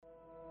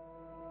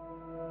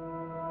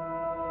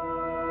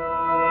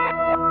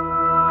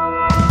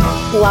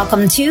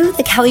Welcome to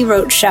The Kelly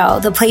Roach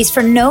Show, the place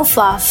for no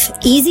fluff,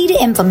 easy to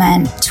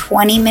implement,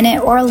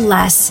 20-minute or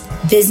less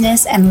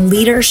business and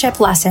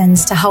leadership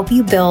lessons to help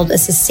you build a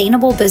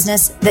sustainable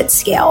business that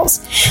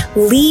scales.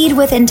 Lead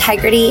with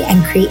integrity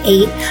and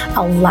create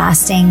a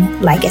lasting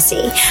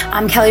legacy.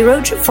 I'm Kelly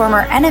Roach,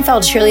 former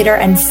NFL cheerleader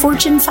and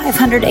Fortune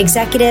 500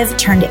 executive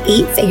turned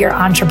 8-figure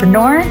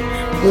entrepreneur.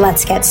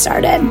 Let's get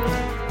started.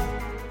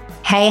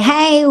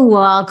 Hey,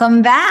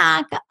 welcome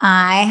back.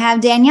 I have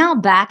Danielle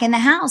back in the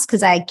house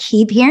because I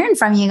keep hearing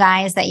from you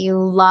guys that you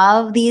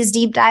love these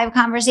deep dive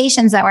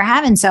conversations that we're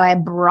having. So I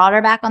brought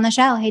her back on the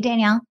show. Hey,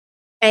 Danielle.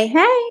 Hey.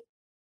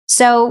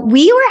 So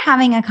we were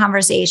having a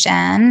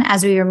conversation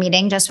as we were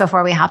meeting just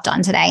before we hopped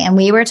on today. And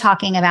we were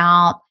talking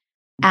about,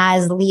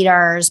 as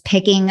leaders,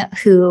 picking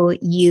who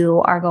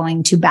you are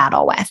going to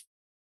battle with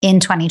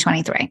in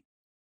 2023.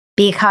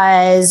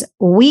 Because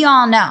we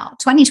all know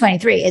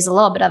 2023 is a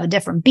little bit of a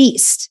different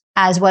beast,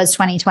 as was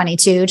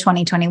 2022,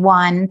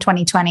 2021,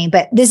 2020.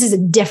 But this is a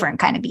different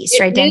kind of beast,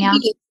 right, Danielle?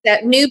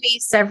 New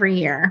beast every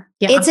year.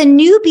 Yeah. It's a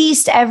new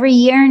beast every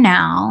year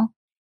now.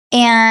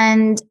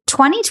 And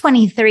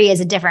 2023 is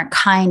a different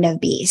kind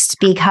of beast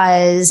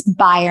because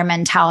buyer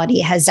mentality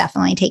has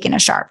definitely taken a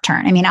sharp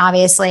turn. I mean,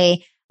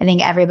 obviously, I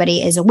think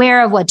everybody is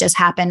aware of what just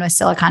happened with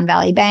Silicon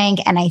Valley Bank.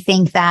 And I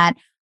think that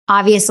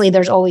obviously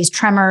there's always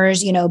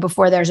tremors,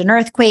 before there's an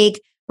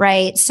earthquake,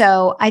 right?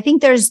 So I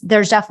think there's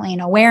definitely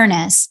an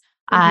awareness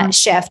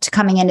shift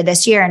coming into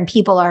this year, and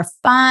people are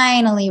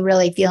finally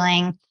really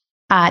feeling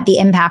the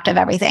impact of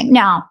everything.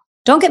 Now,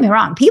 don't get me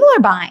wrong, people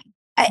are buying.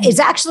 It's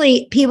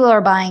actually, people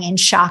are buying in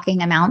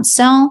shocking amounts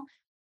still,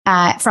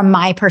 from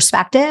my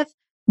perspective.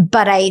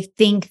 But I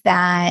think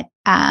that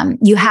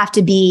you have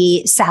to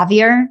be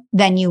savvier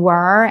than you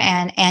were,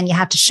 and you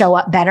have to show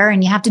up better,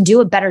 and you have to do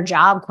a better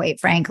job,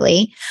 quite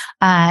frankly,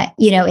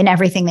 in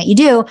everything that you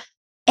do.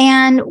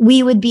 And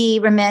we would be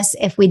remiss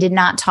if we did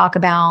not talk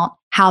about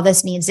how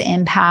this needs to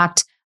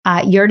impact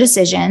your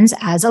decisions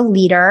as a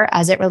leader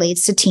as it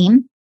relates to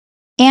team.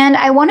 And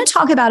I want to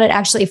talk about it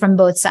actually from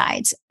both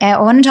sides. I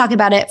want to talk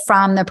about it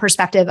from the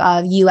perspective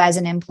of you as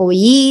an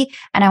employee,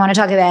 and I want to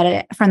talk about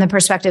it from the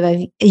perspective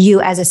of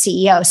you as a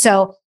CEO.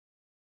 So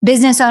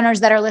business owners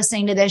that are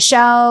listening to this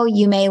show,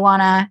 you may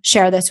want to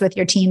share this with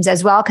your teams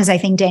as well, because I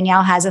think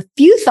Danielle has a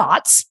few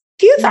thoughts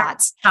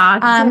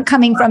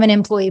coming from an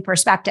employee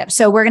perspective.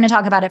 So we're going to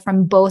talk about it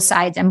from both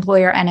sides,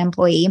 employer and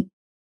employee.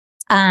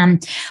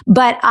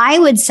 But I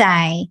would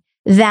say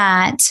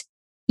that,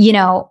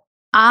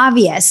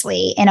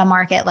 obviously in a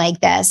market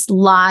like this,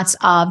 lots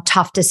of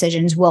tough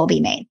decisions will be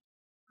made.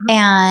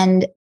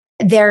 And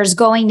there's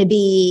going to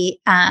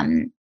be,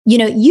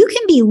 you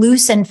can be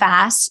loose and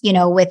fast,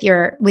 with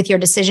your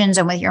decisions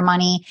and with your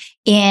money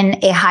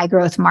in a high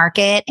growth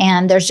market.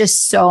 And there's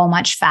just so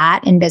much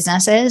fat in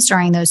businesses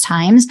during those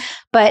times.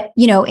 But,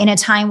 in a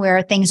time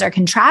where things are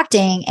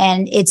contracting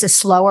and it's a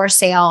slower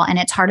sale and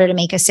it's harder to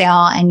make a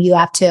sale, and you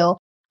have to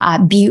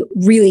be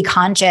really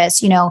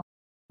conscious,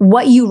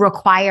 what you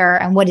require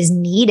and what is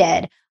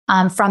needed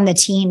from the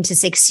team to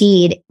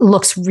succeed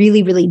looks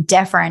really, really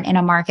different in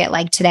a market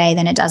like today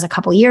than it does a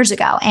couple years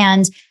ago.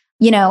 And,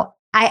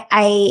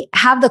 I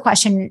have the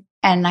question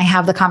and I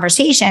have the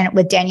conversation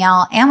with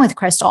Danielle and with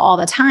Crystal all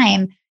the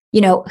time,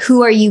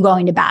 who are you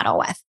going to battle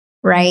with,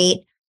 right?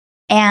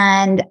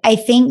 And I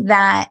think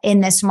that in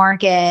this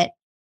market,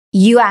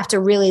 you have to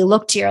really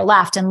look to your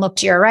left and look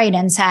to your right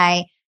and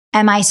say,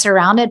 am I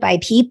surrounded by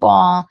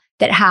people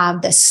that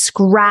have the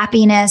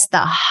scrappiness, the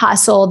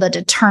hustle, the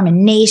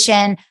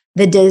determination,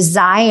 the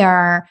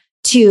desire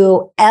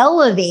to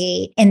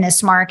elevate in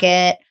this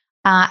market,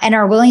 and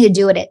are willing to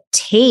do what it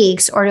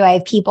takes? Or do I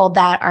have people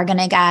that are going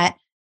to get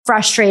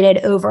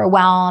frustrated,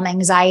 overwhelmed,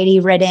 anxiety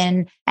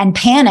ridden, and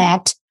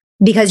panicked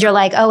because you're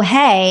like, oh,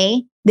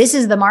 hey, this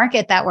is the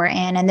market that we're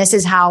in, and this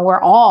is how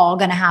we're all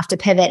going to have to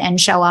pivot and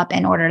show up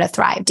in order to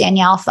thrive.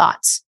 Danielle,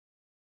 thoughts?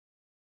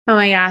 Oh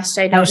my gosh,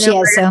 I don't know. She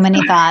has so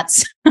many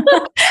thoughts.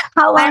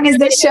 How long is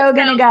this show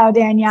going to go,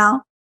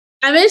 Danielle?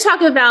 I'm going to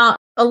talk about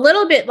a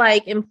little bit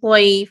like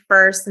employee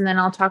first, and then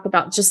I'll talk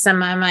about just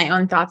some of my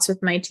own thoughts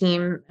with my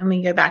team, and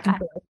we go back and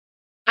forth.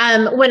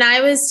 When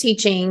I was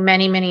teaching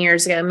many, many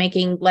years ago,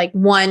 making like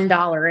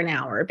 $1 an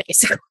hour,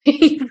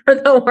 basically, for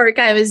the work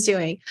I was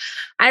doing,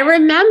 I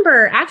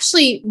remember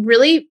actually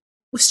really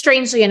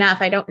strangely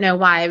enough, I don't know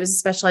why, I was a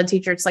special ed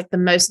teacher. It's like the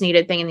most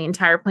needed thing in the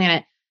entire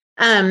planet.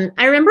 I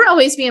remember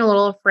always being a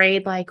little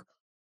afraid, like,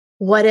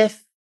 what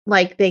if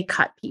like they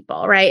cut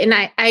people, right? And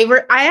I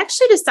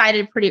actually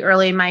decided pretty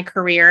early in my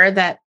career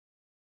that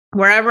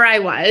wherever I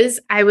was,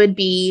 I would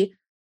be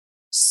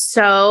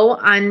so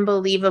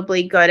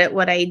unbelievably good at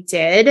what I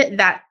did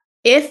that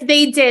if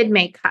they did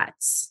make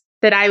cuts,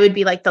 that I would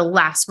be like the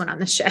last one on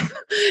the ship,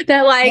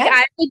 that like yes.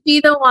 I would be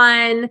the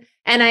one.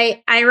 And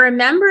I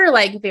remember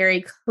like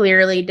very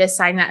clearly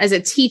deciding that as a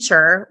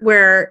teacher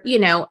where,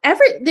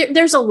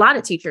 there's a lot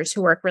of teachers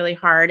who work really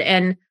hard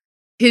and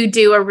who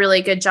do a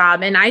really good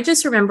job. And I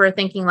just remember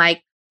thinking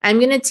like, I'm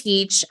going to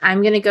teach,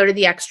 I'm going to go to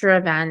the extra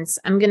events,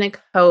 I'm going to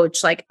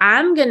coach, like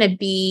I'm going to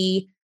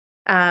be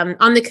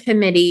on the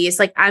committees.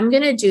 Like, I'm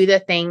going to do the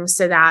things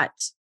so that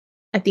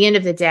at the end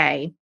of the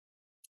day,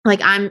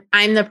 like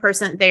I'm the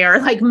person they are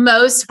like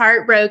most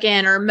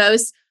heartbroken or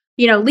most,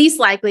 least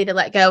likely to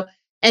let go.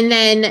 And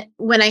then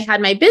when I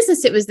had my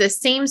business, it was the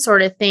same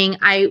sort of thing.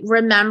 I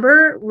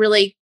remember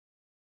really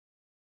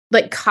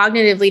like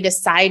cognitively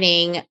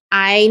deciding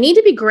I need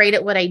to be great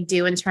at what I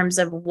do in terms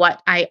of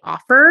what I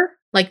offer,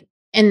 like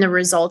and the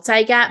results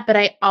I get, but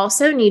I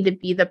also need to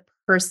be the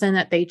person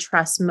that they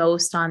trust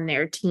most on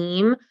their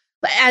team.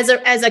 But as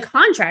a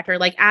contractor,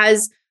 like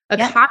as a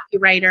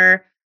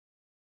copywriter,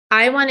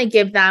 I want to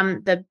give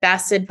them the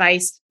best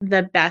advice,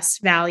 the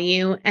best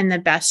value, and the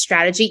best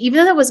strategy, even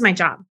though that was my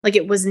job. Like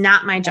it was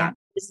not my job.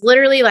 It's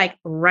literally like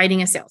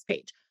writing a sales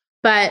page.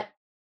 But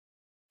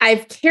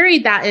I've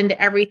carried that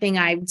into everything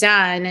I've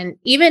done. And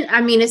even,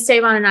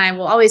 Esteban and I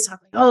will always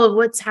talk like, oh,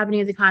 what's happening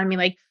with the economy?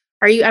 Like,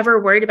 are you ever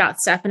worried about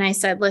stuff? And I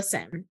said,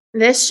 listen,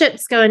 this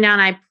ship's going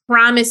down. I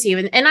promise you.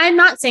 And I'm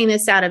not saying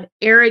this out of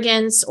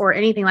arrogance or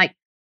anything. Like,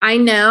 I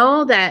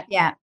know that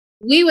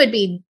we would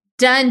be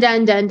done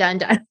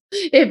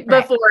if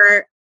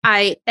before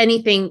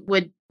anything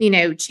would,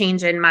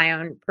 change in my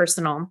own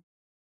personal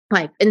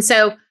life. And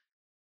so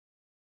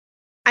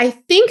I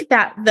think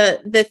that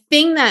the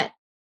thing that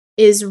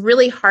is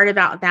really hard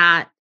about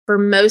that for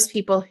most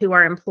people who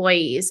are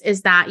employees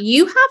is that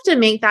you have to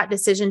make that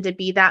decision to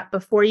be that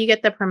before you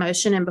get the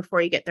promotion and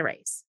before you get the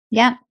raise.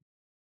 Yeah.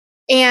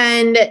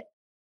 And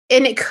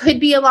it could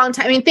be a long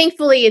time. I mean,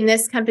 thankfully in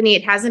this company,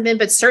 it hasn't been,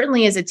 but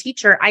certainly as a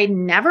teacher, I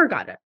never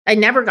got it. I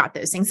never got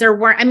those things.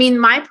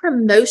 My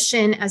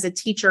promotion as a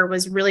teacher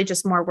was really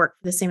just more work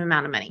for the same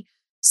amount of money.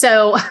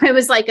 So I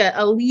was like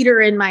a leader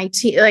in my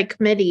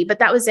committee, but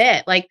that was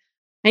it. Like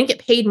I didn't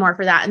get paid more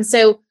for that. And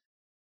so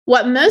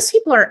what most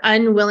people are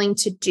unwilling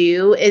to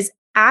do is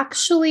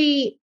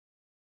actually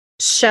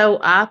show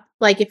up.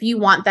 Like if you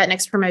want that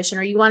next promotion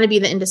or you want to be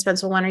the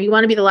indispensable one or you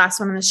want to be the last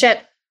one on the ship,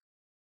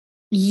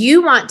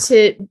 you want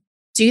to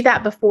do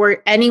that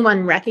before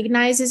anyone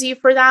recognizes you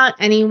for that,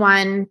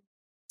 anyone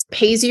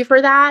pays you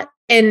for that,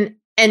 and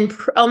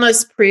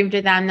almost prove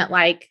to them that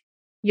like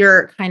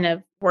you're kind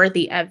of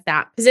worthy of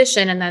that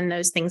position. And then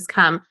those things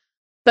come.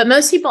 But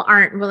most people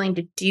aren't willing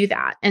to do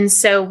that. And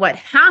so what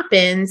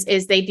happens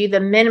is they do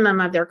the minimum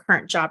of their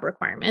current job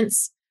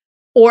requirements,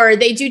 or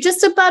they do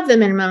just above the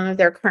minimum of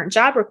their current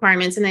job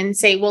requirements and then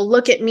say, well,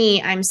 look at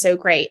me, I'm so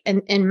great.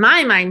 And in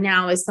my mind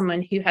now, as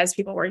someone who has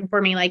people working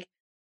for me, like,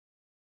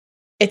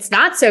 it's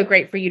not so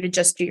great for you to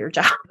just do your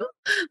job.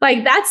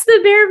 Like that's the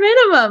bare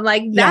minimum.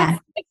 Like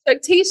that's the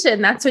expectation.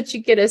 That's what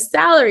you get a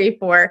salary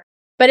for.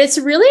 But it's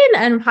really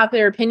an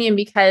unpopular opinion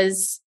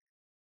because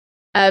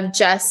of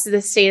just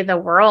the state of the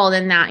world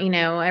and that,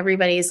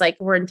 everybody's like,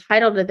 we're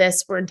entitled to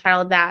this, we're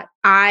entitled to that.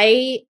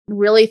 I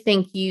really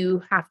think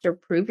you have to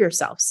prove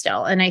yourself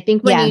still. And I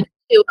think when you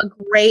do, a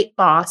great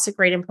boss, a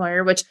great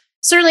employer, which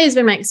certainly has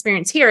been my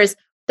experience here, is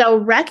they'll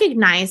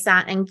recognize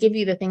that and give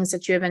you the things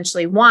that you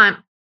eventually want.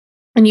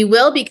 And you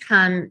will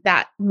become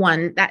that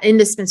one, that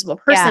indispensable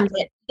person.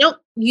 But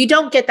you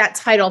don't get that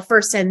title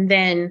first and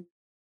then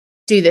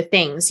do the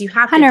things. You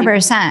have to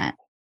 100%.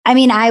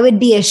 I would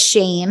be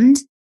ashamed.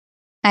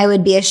 I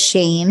would be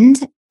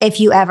ashamed if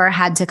you ever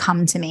had to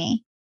come to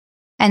me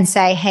and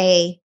say,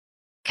 hey,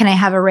 can I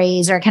have a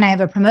raise or can I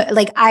have a promote?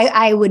 Like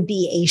I would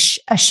be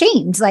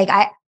ashamed. Like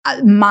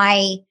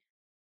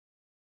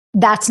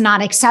that's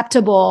not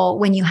acceptable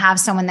when you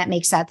have someone that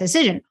makes that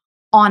decision.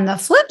 On the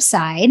flip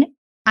side,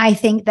 I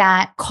think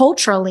that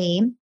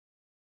culturally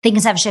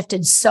things have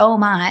shifted so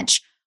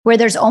much where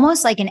there's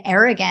almost like an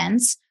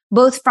arrogance,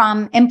 both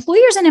from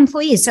employers and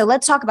employees. So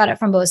let's talk about it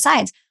from both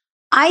sides.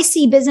 I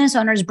see business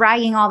owners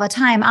bragging all the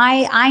time.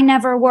 I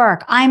never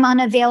work. I'm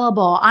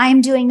unavailable. I'm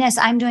doing this.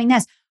 I'm doing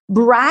this.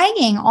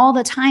 Bragging all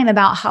the time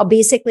about how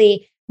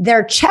basically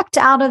they're checked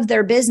out of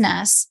their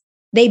business.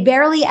 They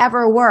barely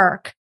ever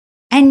work.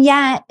 And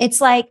yet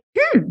it's like,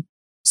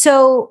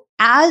 So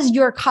as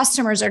your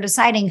customers are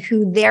deciding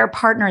who their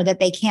partner that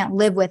they can't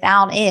live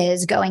without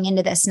is going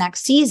into this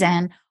next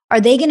season, are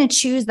they going to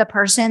choose the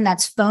person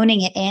that's phoning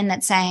it in,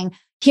 that's saying,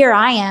 here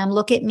I am,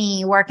 look at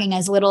me working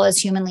as little as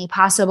humanly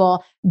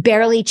possible,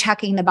 barely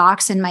checking the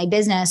box in my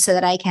business so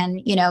that I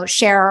can,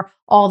 share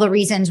all the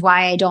reasons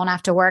why I don't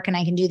have to work and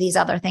I can do these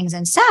other things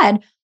instead?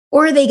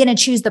 Or are they going to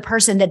choose the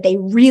person that they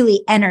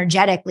really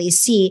energetically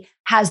see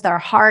has their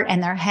heart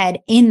and their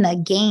head in the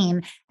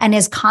game and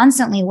is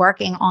constantly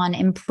working on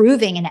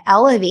improving and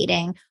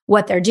elevating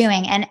what they're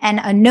doing? And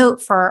a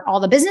note for all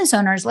the business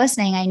owners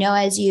listening, I know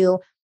as you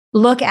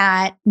look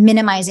at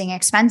minimizing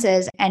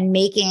expenses and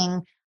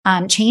making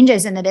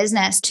changes in the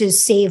business to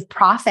save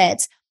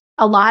profits,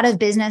 a lot of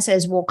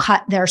businesses will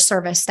cut their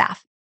service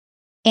staff.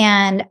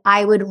 And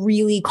I would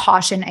really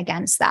caution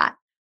against that.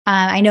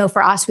 I know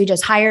for us, we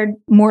just hired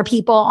more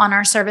people on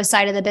our service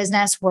side of the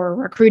business. We're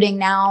recruiting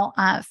now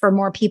for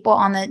more people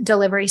on the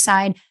delivery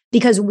side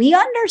because we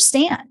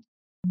understand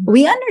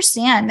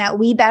that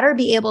we better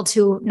be able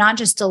to not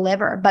just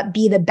deliver, but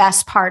be the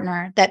best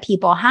partner that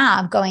people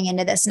have going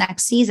into this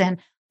next season.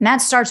 And that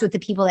starts with the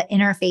people that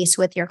interface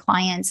with your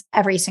clients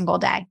every single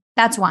day.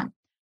 That's one.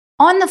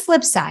 On the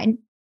flip side,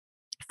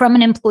 from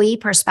an employee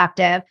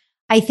perspective,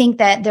 I think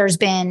that there's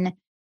been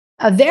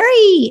a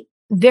very,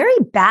 very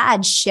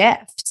bad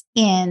shift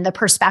in the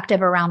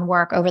perspective around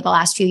work over the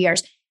last few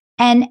years.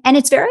 And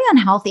it's very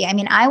unhealthy. I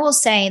mean, I will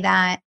say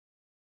that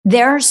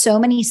there are so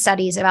many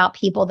studies about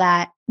people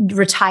that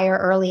retire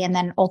early and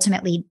then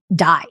ultimately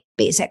die,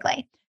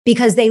 basically,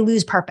 because they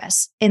lose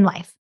purpose in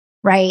life,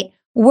 right?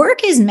 Work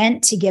is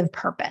meant to give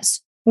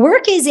purpose.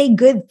 Work is a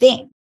good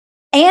thing.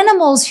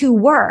 Animals who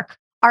work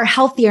are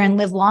healthier and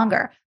live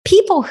longer.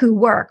 People who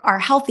work are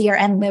healthier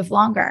and live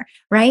longer,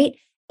 right?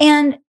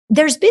 And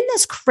there's been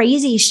this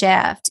crazy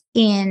shift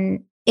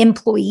in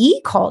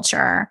employee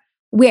culture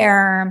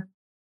where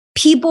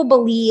people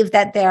believe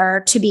that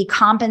they're to be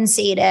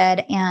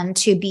compensated and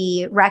to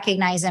be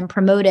recognized and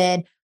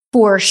promoted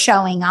for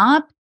showing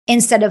up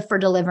instead of for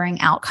delivering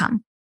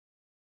outcome.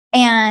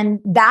 And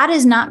that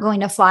is not going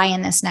to fly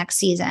in this next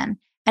season.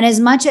 And as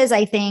much as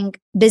I think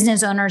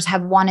business owners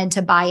have wanted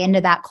to buy into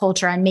that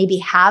culture and maybe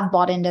have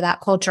bought into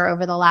that culture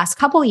over the last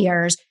couple of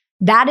years,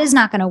 that is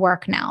not going to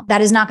work now.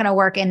 That is not going to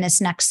work in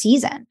this next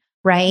season,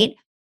 right?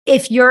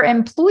 If your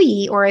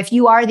employee or if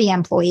you are the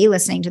employee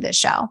listening to this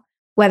show,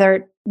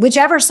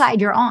 whichever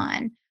side you're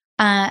on,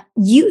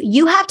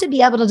 you have to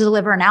be able to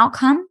deliver an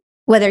outcome,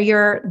 whether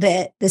you're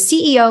the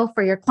CEO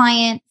for your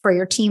client, for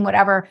your team,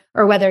 whatever,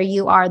 or whether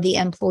you are the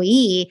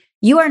employee,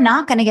 you are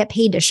not going to get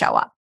paid to show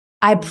up.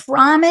 I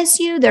promise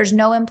you, there's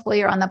no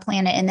employer on the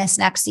planet in this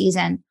next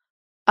season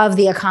of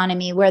the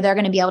economy where they're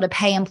going to be able to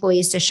pay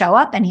employees to show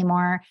up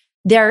anymore.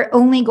 They're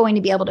only going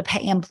to be able to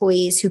pay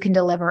employees who can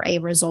deliver a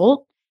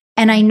result.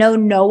 And I know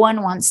no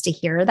one wants to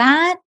hear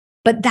that,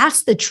 but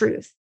that's the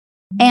truth.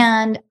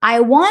 And I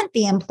want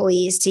the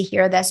employees to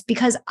hear this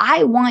because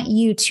I want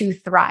you to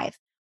thrive.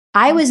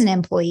 I was an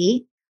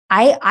employee.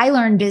 I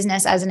learned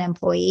business as an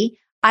employee.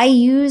 I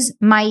use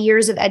my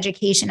years of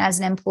education as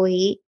an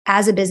employee,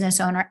 as a business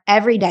owner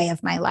every day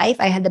of my life.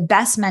 I had the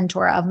best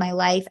mentor of my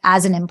life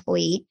as an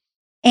employee.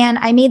 And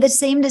I made the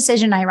same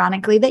decision,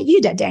 ironically, that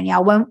you did,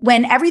 Danielle.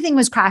 When everything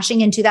was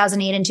crashing in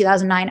 2008 and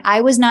 2009,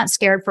 I was not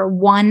scared for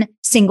one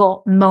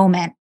single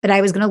moment that I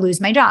was going to lose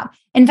my job.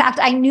 In fact,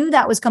 I knew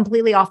that was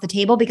completely off the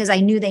table because I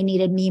knew they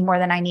needed me more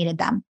than I needed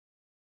them.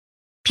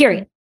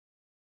 Period.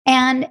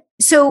 And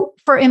so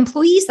for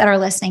employees that are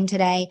listening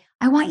today,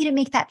 I want you to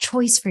make that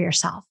choice for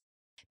yourself.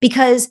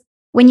 Because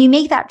when you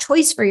make that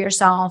choice for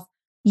yourself,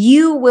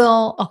 you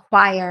will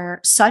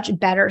acquire such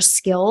better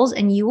skills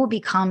and you will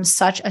become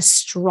such a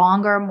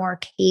stronger, more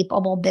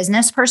capable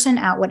business person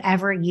at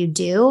whatever you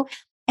do.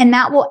 And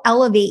that will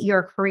elevate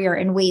your career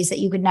in ways that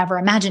you could never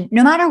imagine,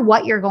 no matter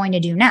what you're going to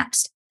do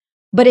next.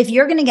 But if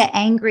you're going to get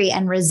angry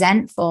and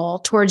resentful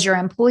towards your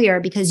employer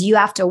because you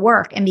have to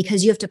work and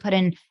because you have to put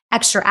in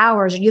extra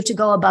hours or you have to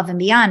go above and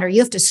beyond or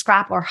you have to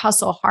scrap or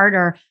hustle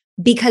harder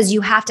because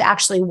you have to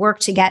actually work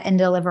to get and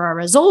deliver a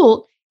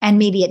result, and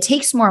maybe it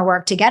takes more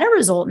work to get a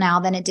result now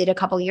than it did a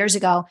couple of years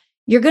ago,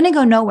 you're going to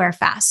go nowhere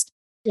fast.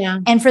 Yeah.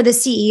 And for the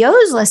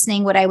CEOs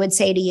listening, what I would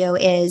say to you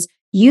is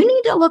you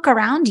need to look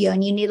around you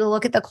and you need to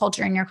look at the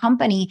culture in your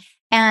company.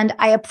 And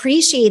I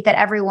appreciate that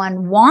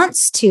everyone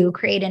wants to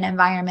create an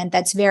environment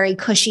that's very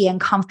cushy and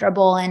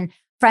comfortable and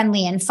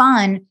friendly and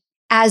fun,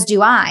 as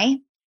do I,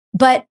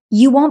 but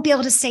you won't be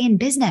able to stay in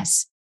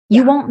business.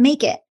 You won't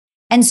make it.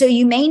 And so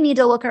you may need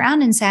to look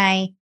around and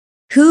say,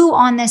 who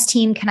on this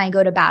team can I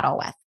go to battle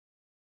with?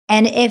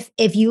 And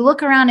if you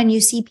look around and you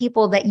see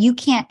people that you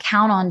can't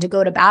count on to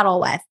go to battle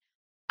with,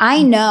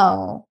 I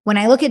know when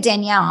I look at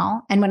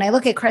Danielle and when I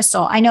look at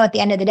Crystal, I know at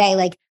the end of the day,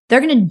 like they're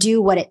going to do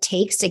what it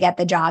takes to get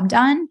the job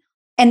done.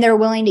 And they're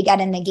willing to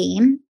get in the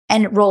game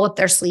and roll up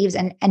their sleeves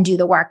and do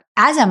the work,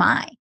 as am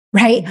I,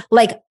 right?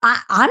 Like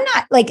I'm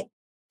not like,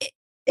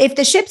 if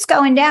the ship's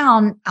going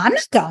down, I'm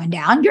not going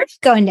down. You're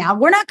not going down.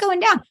 We're not going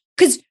down.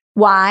 Because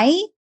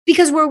why?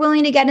 Because we're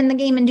willing to get in the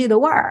game and do the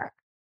work.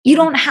 You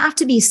don't have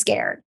to be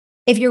scared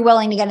if you're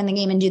willing to get in the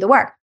game and do the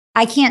work.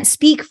 I can't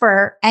speak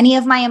for any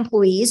of my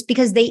employees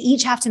because they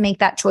each have to make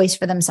that choice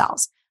for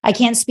themselves. I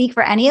can't speak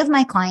for any of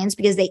my clients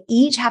because they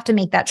each have to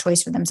make that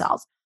choice for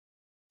themselves.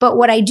 But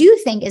what I do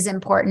think is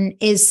important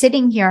is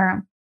sitting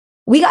here,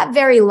 we got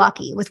very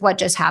lucky with what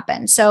just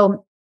happened.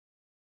 So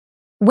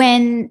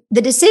when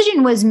the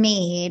decision was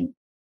made,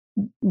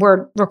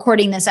 we're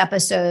recording this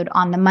episode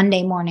on the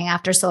Monday morning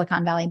after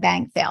Silicon Valley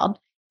Bank failed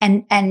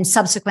and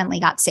subsequently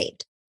got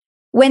saved.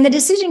 When the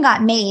decision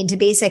got made to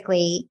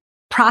basically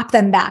prop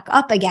them back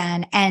up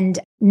again and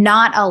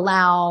not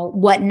allow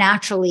what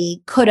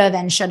naturally could have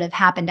and should have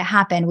happened to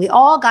happen, we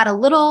all got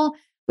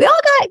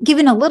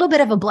given a little bit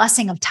of a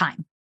blessing of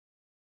time,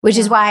 which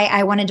is why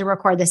I wanted to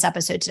record this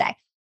episode today.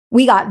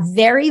 We got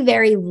very,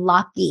 very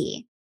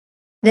lucky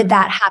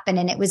that happened.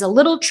 And it was a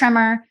little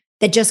trimmer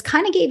that just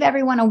kind of gave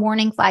everyone a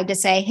warning flag to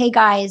say, hey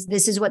guys,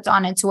 this is what's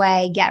on its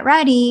way. Get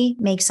ready,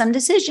 make some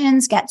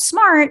decisions, get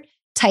smart,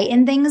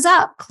 tighten things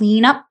up,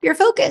 clean up your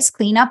focus,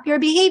 clean up your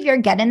behavior,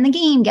 get in the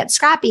game, get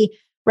scrappy,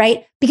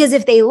 right? Because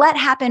if they let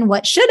happen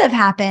what should have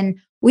happened,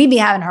 we'd be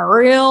having a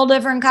real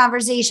different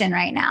conversation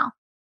right now,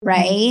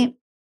 right?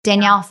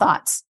 Danielle,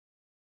 thoughts?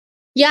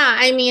 Yeah.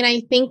 I mean,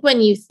 I think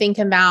when you think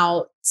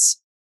about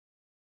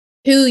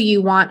who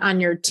you want on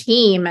your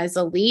team as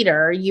a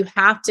leader, you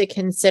have to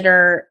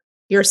consider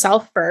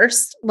yourself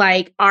first.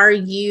 Like, are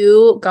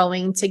you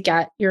going to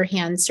get your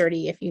hands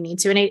dirty if you need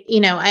to?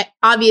 And I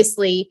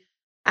obviously,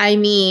 I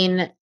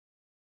mean,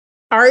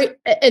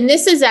 and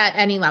this is at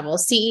any level,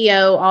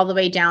 CEO all the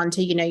way down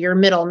to, your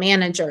middle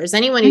managers,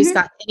 anyone who's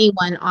got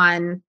anyone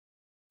on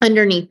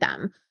underneath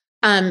them.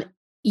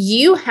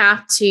 You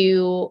have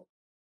to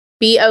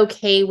be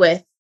okay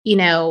with,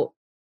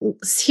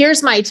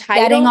 here's my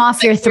title. Getting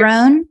off your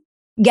throne.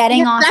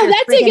 Getting off your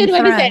that's a good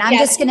throne. way to say it. I'm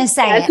just going to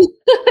say it.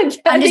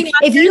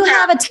 If you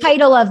have a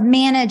title of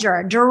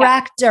manager,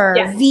 director,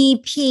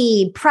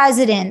 VP,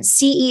 president,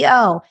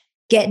 CEO,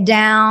 get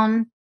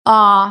down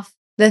off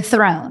the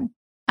throne.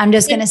 I'm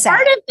just going to say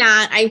part of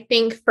that, I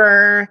think,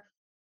 for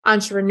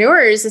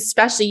entrepreneurs,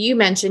 especially, you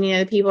mentioned,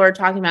 the people are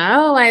talking about,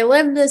 oh, I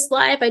live this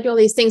life, I do all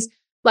these things.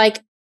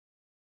 Like,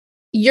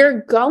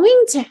 you're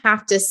going to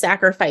have to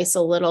sacrifice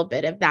a little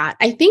bit of that.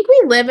 I think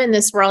we live in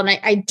this world, and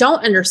I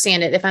don't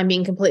understand it, if I'm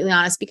being completely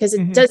honest, because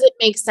it doesn't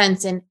make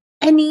sense in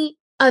any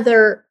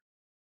other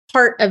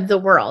part of the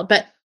world.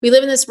 But we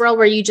live in this world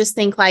where you just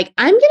think like,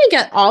 I'm going to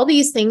get all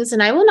these things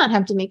and I will not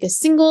have to make a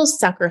single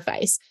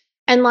sacrifice.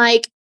 And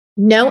like,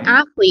 no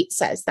athlete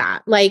says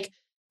that. Like,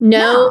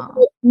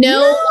 no.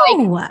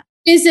 Like,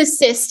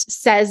 physicist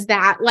says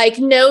that. Like,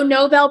 no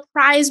Nobel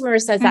Prize winner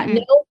says that.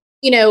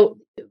 No,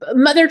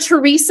 Mother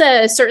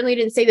Teresa certainly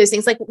didn't say those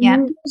things. Like,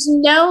 there's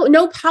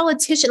no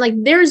politician. Like,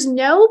 there's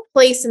no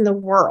place in the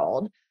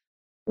world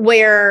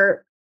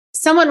where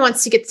someone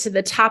wants to get to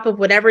the top of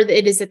whatever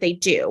it is that they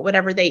do,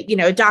 whatever they,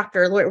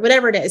 doctor, lawyer,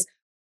 whatever it is,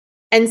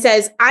 and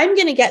says, I'm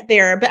going to get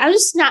there, but I'm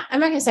not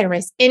going to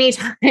sacrifice any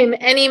time,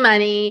 any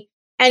money,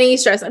 any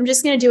stress. I'm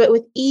just going to do it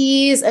with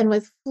ease and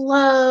with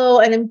flow.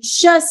 And I'm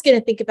just going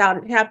to think about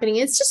it happening.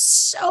 It's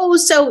just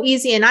so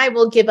easy. And I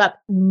will give up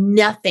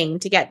nothing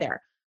to get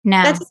there.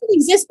 No, that doesn't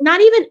exist.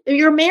 Not even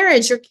your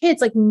marriage, your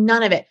kids, like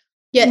none of it.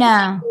 Yet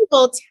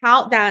people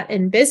tout that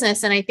in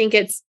business. And I think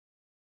it's,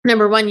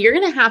 number one, you're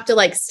going to have to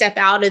like step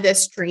out of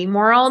this dream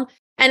world.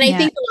 And I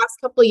think the last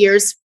couple of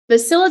years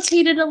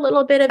facilitated a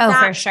little bit of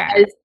that. For sure.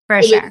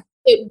 For sure.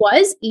 It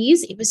was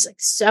easy. It was like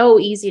so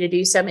easy to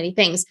do so many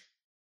things.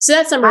 So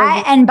that's number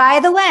one. And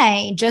by the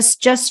way,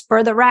 just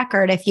for the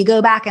record, if you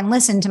go back and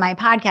listen to my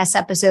podcast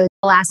episode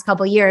the last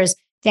couple of years,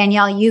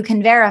 Danielle, you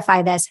can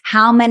verify this.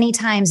 How many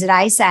times did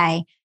I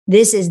say,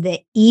 this is the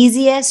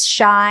easiest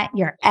shot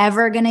you're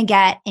ever going to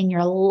get in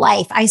your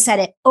life? I said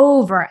it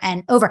over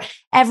and over.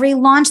 Every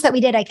launch that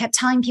we did, I kept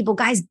telling people,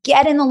 guys,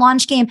 get in the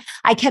launch game.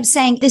 I kept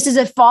saying, this is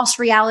a false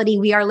reality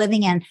we are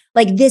living in.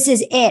 Like, this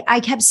is it. I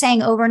kept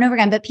saying over and over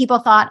again, but people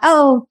thought,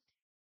 oh,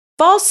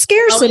 false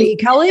scarcity,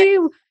 Kelly,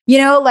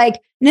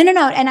 like,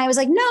 no. And I was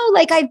like, no,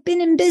 like, I've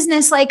been in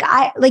business. Like,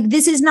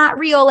 this is not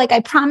real. Like, I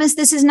promise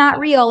this is not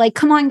real. Like,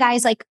 come on,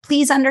 guys, like,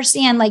 please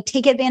understand, like,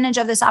 take advantage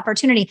of this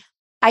opportunity.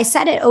 I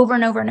said it over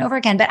and over and over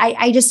again, but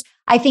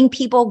I think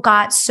people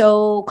got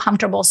so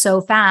comfortable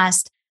so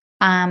fast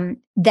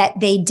that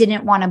they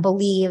didn't want to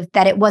believe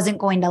that it wasn't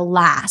going to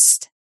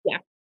last.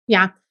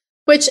 Yeah.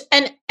 Which,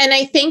 and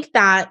I think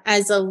that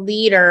as a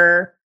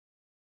leader,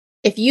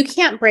 if you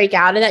can't break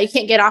out of that, you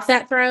can't get off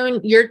that throne,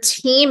 your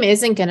team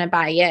isn't going to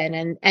buy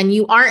in and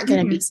you aren't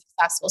going to be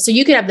successful. So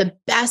you could have the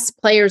best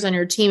players on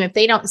your team. If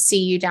they don't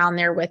see you down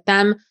there with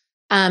them,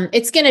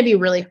 it's going to be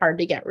really hard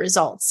to get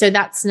results. So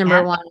that's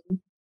number one.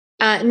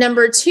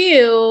 Number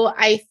two,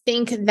 I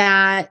think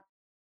that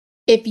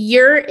if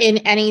you're in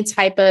any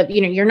type of,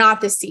 you're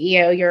not the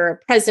CEO, you're a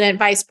president,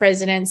 vice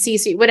president,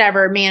 C-suite,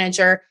 whatever,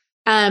 manager,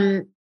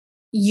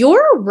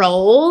 your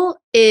role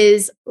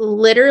is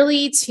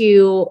literally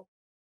to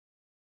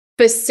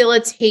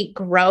facilitate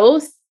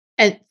growth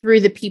and through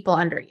the people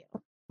under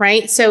you,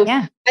 right? So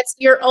that's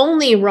your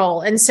only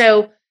role. And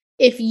so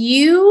if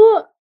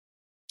you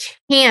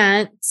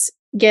can't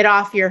get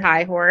off your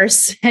high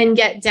horse and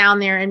get down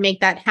there and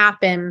make that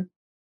happen,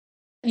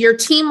 your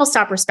team will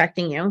stop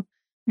respecting you.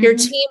 Your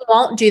team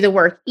won't do the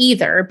work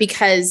either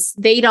because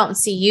they don't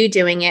see you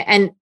doing it.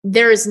 And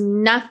there's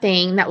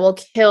nothing that will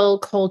kill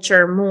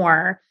culture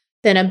more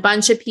than a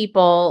bunch of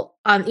people,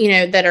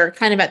 that are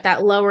kind of at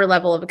that lower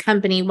level of a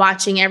company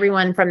watching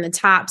everyone from the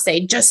top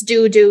say, just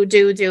do,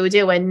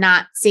 and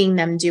not seeing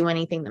them do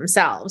anything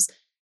themselves.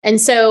 And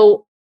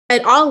so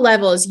at all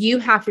levels, you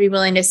have to be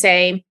willing to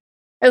say,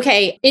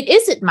 okay, it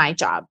isn't my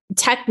job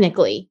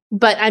technically,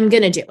 but I'm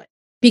going to do it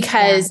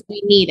because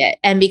we need it.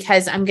 And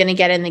because I'm going to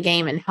get in the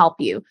game and help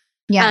you.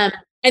 And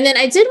then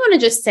I did want to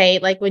just say,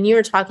 like, when you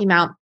were talking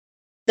about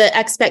the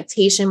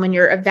expectation, when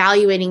you're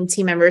evaluating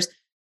team members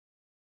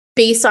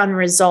based on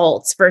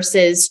results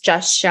versus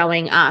just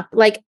showing up,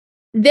 like,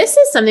 this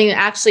is something that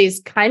actually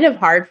is kind of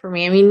hard for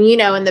me. I mean,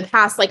 in the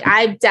past, like,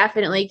 I've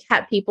definitely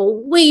kept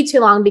people way too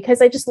long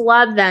because I just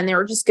loved them. They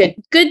were just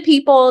good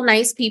people,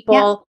 nice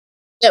people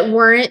that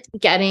weren't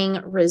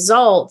getting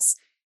results.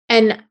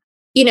 And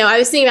I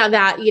was thinking about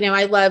that.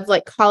 I love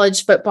like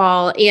college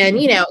football and,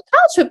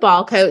 college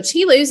football coach,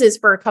 he loses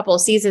for a couple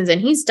of seasons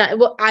and he's done.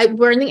 Well,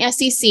 we're in the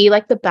SEC,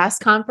 like the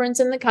best conference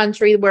in the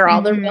country where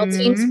all the real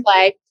teams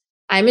play.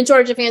 I'm a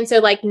Georgia fan. So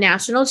like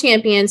national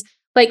champions,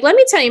 like, let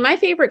me tell you, my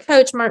favorite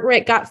coach, Mark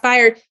Richt, got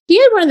fired. He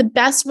had one of the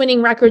best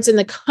winning records in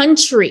the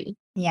country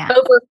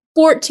over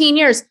 14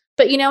 years.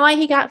 But you know why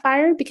he got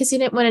fired? Because he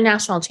didn't win a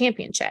national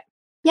championship.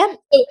 Yep.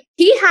 So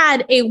he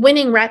had a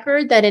winning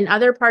record that in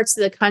other parts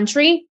of the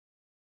country,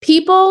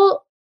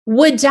 people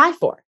would die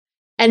for.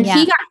 And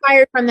he got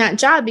fired from that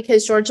job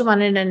because Georgia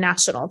wanted a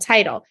national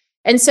title.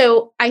 And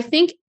so I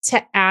think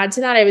to add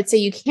to that, I would say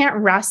you can't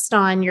rest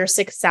on your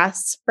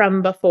success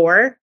from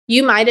before.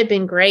 You might have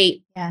been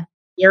great a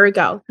year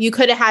ago. You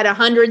could have had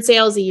 100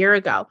 sales a year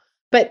ago,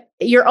 but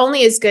you're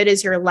only as good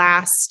as your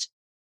last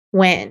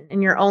win.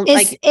 And you're only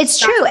it's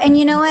true. And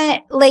you know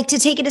what, like to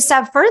take it a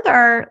step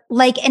further,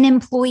 like an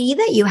employee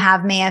that you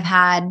have may have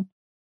had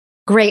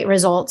great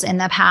results in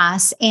the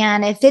past.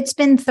 And if it's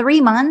been 3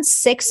 months,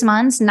 6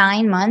 months,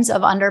 9 months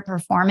of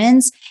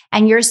underperformance,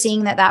 and you're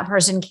seeing that that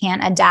person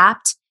can't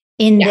adapt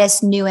in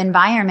this new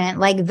environment,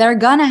 like they're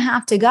going to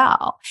have to go.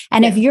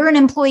 And if you're an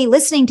employee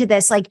listening to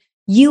this, like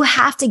you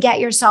have to get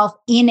yourself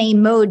in a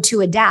mode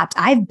to adapt.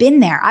 I've been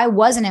there. I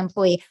was an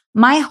employee.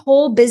 My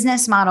whole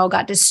business model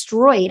got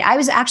destroyed. I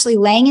was actually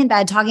laying in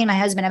bed talking to my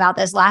husband about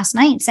this last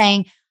night,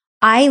 saying,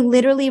 I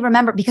literally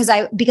remember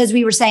because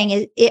we were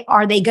saying,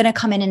 are they going to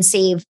come in and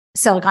save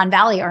Silicon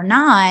Valley or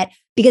not?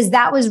 Because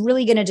that was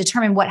really going to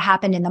determine what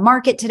happened in the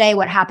market today,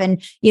 what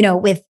happened,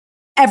 with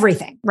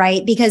everything,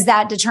 right? Because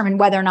that determined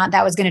whether or not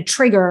that was going to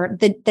trigger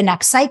the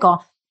next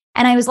cycle.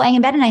 And I was laying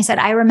in bed and I said,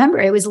 I remember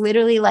it was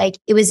literally like,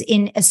 it was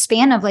in a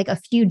span of like a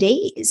few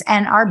days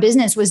and our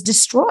business was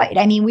destroyed.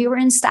 I mean, we were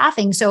in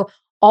staffing. So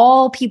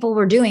all people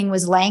were doing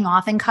was laying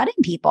off and cutting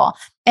people.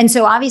 And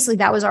so obviously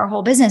that was our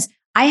whole business.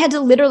 I had to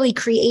literally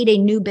create a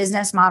new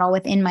business model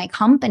within my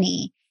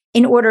company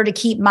in order to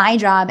keep my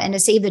job and to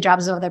save the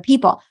jobs of other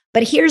people.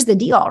 But here's the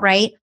deal,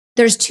 right?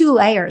 There's 2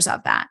 layers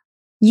of that.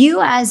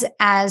 You as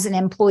an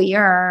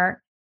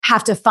employer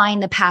have to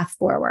find the path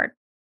forward.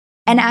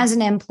 And as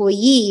an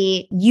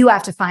employee, you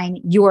have to find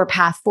your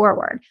path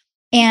forward.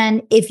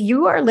 And if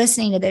you are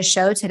listening to this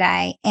show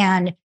today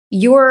and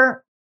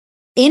you're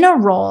in a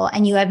role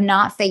and you have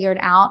not figured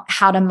out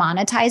how to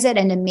monetize it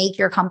and to make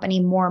your company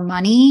more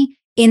money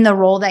in the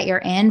role that you're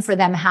in for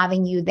them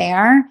having you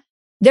there,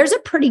 there's a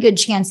pretty good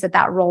chance that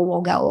that role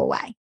will go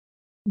away.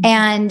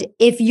 And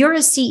if you're a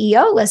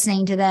CEO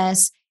listening to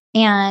this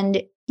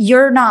and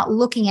you're not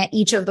looking at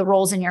each of the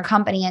roles in your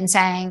company and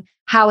saying,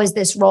 how is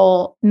this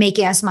role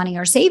making us money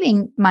or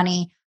saving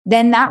money?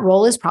 Then that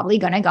role is probably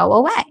going to go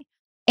away.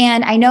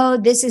 And I know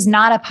this is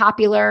not a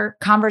popular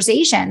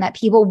conversation that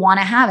people want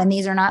to have. And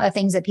these are not the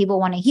things that people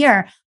want to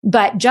hear.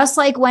 But just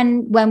like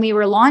when we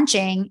were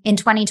launching in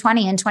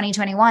 2020 and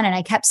 2021, and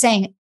I kept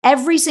saying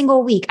every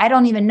single week, I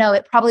don't even know,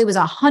 it probably was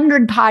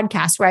 100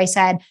 podcasts where I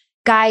said,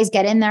 guys,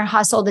 get in there,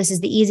 hustle. This is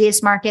the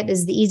easiest market. This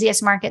is the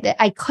easiest market. That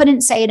I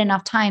couldn't say it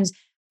enough times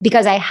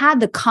because I had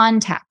the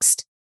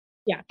context.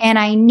 Yeah. And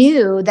I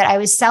knew that I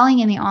was selling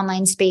in the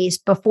online space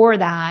before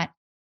that.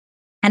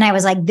 And I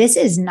was like, this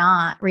is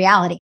not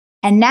reality.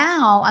 And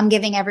now I'm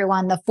giving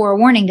everyone the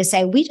forewarning to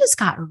say, we just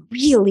got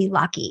really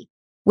lucky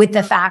with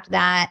the fact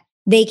that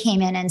they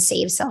came in and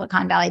saved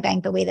Silicon Valley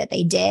Bank the way that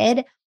they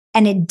did.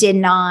 And it did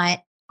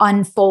not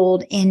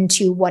unfold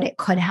into what it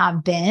could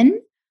have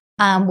been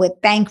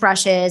with bank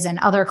rushes and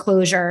other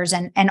closures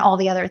and all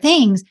the other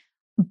things.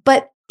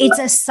 But it's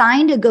a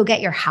sign to go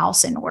get your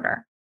house in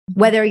order,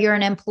 whether you're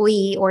an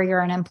employee or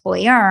you're an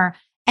employer.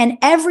 And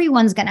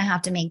everyone's going to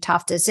have to make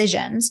tough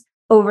decisions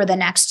over the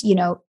next,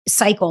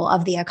 cycle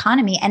of the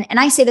economy. And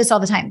I say this all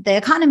the time. The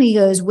economy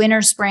goes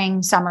winter,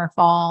 spring, summer,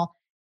 fall.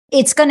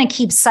 It's going to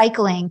keep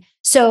cycling.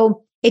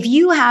 So if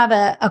you have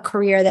a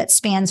career that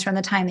spans from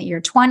the time that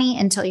you're 20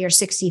 until you're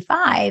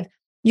 65,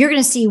 you're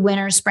going to see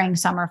winter, spring,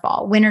 summer,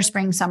 fall, winter,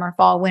 spring, summer,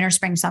 fall, winter,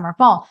 spring, summer,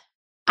 fall.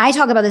 I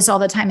talk about this all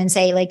the time and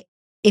say, like,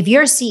 if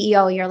you're a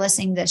CEO, you're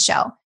listening to this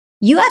show,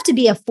 you have to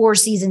be a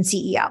 4-season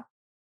CEO.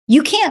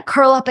 You can't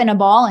curl up in a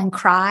ball and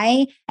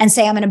cry and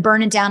say, I'm going to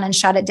burn it down and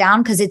shut it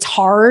down because it's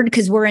hard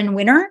because we're in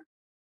winter.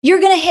 You're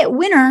going to hit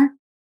winter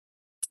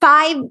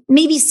 5,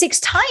 maybe 6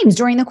 times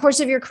during the course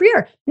of your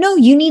career. No,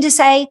 you need to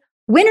say,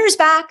 winter's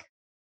back.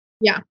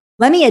 Yeah.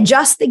 Let me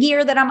adjust the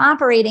gear that I'm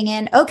operating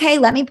in. Okay,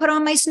 let me put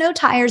on my snow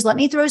tires. Let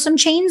me throw some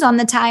chains on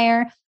the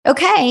tire.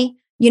 Okay,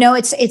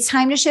 it's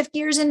time to shift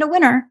gears into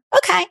winter.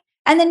 Okay.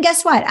 And then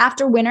guess what?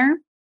 After winter,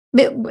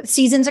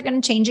 seasons are going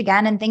to change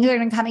again and things are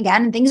going to come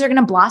again and things are going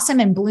to blossom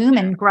and bloom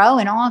and grow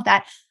and all of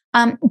that.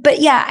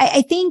 But yeah,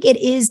 I think it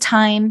is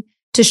time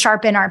to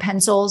sharpen our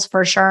pencils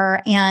for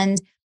sure. And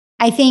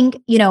I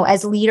think,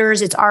 as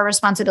leaders, it's our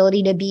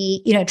responsibility to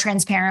be,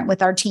 transparent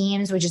with our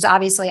teams, which is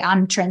obviously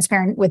I'm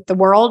transparent with the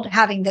world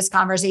having this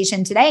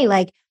conversation today.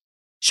 Like,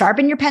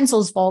 sharpen your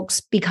pencils,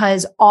 folks,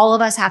 because all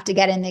of us have to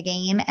get in the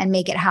game and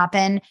make it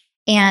happen.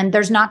 And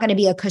there's not going to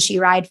be a cushy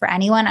ride for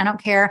anyone. I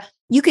don't care.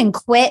 You can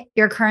quit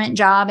your current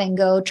job and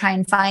go try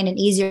and find an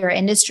easier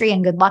industry,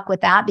 and good luck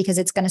with that, because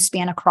it's going to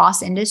span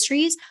across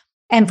industries.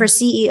 And for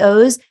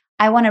CEOs,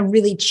 I want to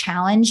really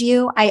challenge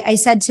you. I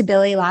said to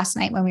Billy last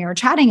night when we were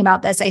chatting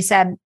about this, I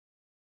said,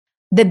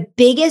 the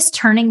biggest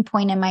turning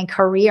point in my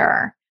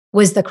career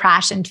was the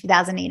crash in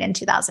 2008 and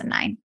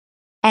 2009.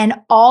 And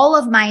all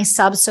of my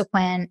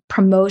subsequent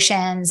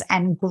promotions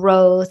and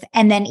growth,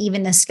 and then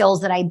even the skills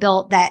that I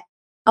built that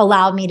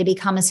allowed me to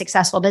become a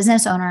successful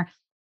business owner,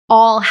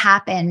 all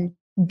happened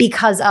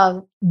because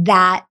of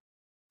that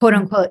quote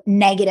unquote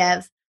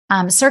negative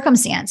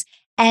circumstance.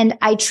 And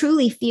I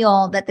truly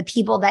feel that the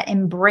people that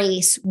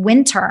embrace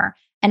winter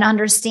and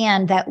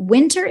understand that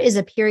winter is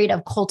a period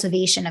of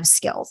cultivation of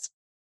skills.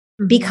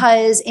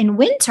 Because in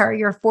winter,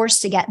 you're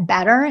forced to get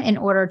better in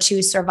order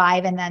to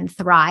survive and then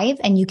thrive,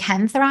 and you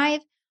can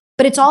thrive,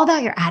 but it's all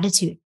about your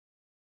attitude.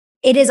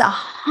 It is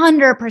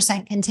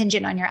 100%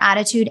 contingent on your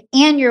attitude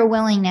and your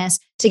willingness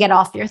to get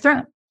off your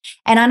throne.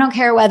 And I don't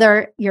care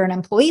whether you're an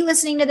employee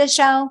listening to this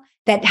show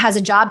that has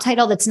a job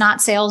title that's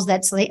not sales,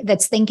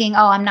 that's thinking,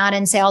 oh, I'm not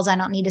in sales, I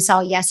don't need to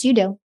sell. Yes, you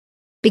do.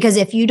 Because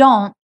if you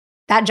don't,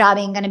 that job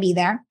ain't going to be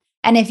there.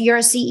 And if you're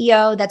a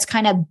CEO that's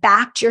kind of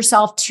backed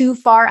yourself too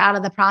far out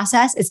of the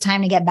process, it's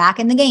time to get back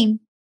in the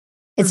game.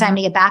 It's time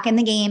to get back in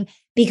the game,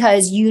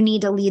 because you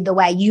need to lead the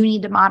way. You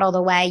need to model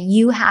the way.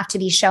 You have to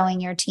be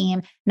showing your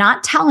team,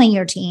 not telling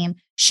your team,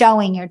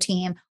 showing your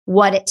team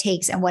what it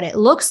takes and what it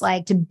looks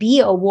like to be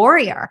a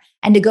warrior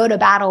and to go to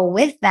battle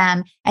with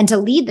them and to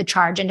lead the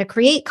charge and to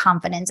create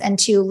confidence and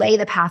to lay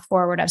the path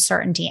forward of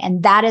certainty.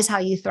 And that is how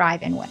you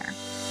thrive in winter.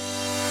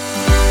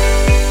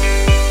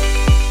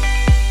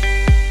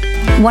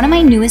 One of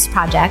my newest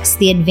projects,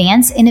 the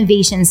Advanced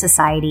Innovation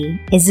Society,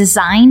 is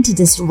designed to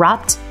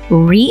disrupt,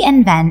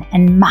 reinvent,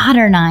 and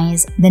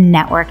modernize the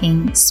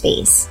networking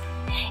space.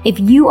 If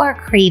you are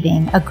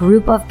craving a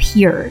group of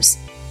peers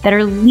that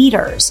are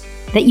leaders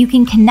that you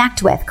can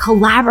connect with,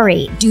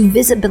 collaborate, do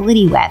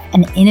visibility with,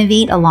 and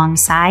innovate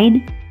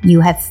alongside, you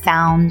have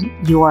found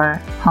your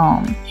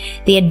home.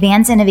 The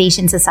Advanced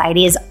Innovation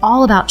Society is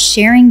all about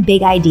sharing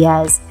big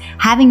ideas,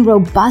 having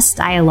robust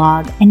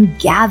dialogue, and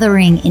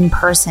gathering in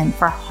person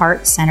for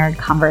heart-centered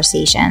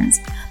conversations.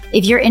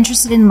 If you're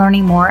interested in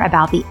learning more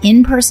about the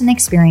in-person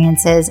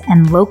experiences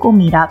and local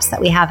meetups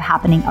that we have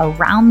happening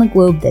around the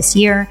globe this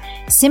year,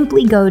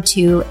 simply go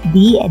to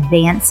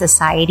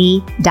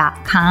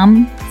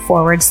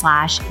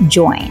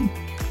theadvancedsociety.com/join.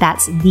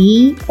 That's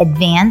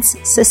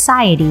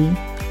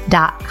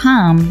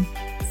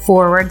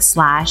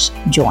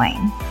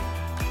theadvancedsociety.com/join.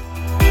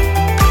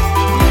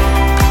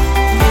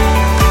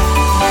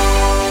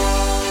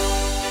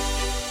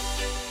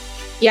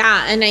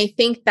 Yeah. And I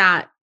think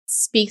that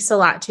speaks a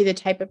lot to the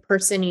type of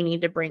person you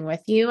need to bring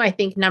with you. I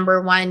think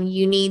number one,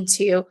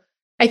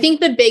 I think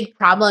the big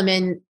problem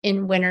in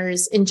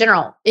winters in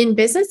general, in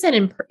business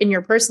and in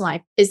your personal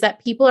life, is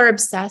that people are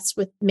obsessed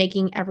with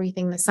making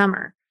everything the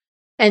summer.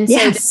 And so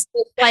it's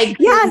like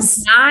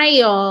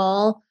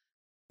denial,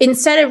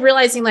 instead of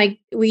realizing like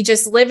we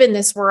just live in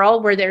this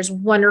world where there's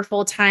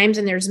wonderful times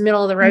and there's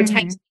middle of the road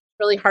times,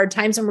 really hard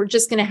times, and we're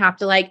just going to have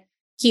to like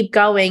keep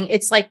going.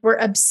 It's like we're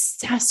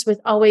obsessed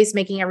with always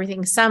making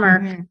everything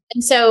summer.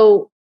 And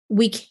so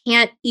we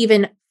can't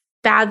even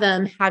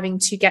fathom having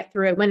to get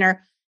through a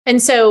winter.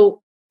 And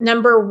so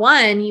number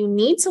one, you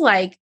need to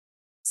like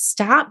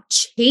stop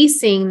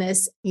chasing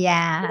this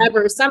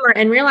forever summer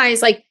and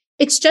realize like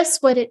it's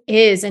just what it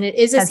is. And it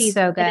is a season.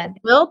 So good.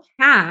 It will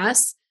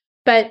pass,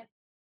 but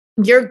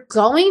you're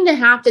going to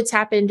have to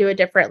tap into a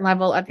different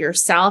level of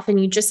yourself. And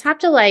you just have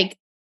to like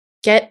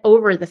get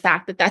over the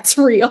fact that that's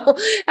real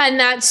and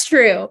that's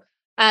true.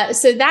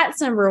 So that's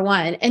number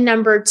one. And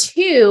number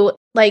two,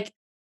 like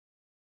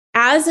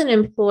as an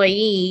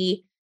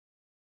employee,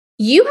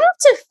 you have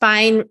to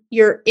find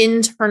your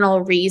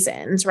internal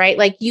reasons, right?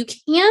 Like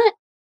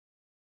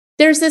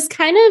there's this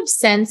kind of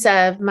sense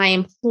of my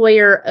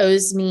employer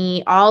owes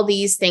me all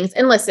these things.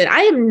 And listen,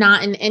 I am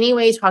not in any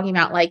way talking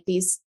about like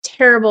these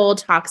terrible,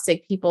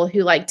 toxic people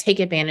who like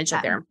take advantage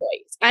of their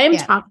employees. I am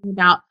talking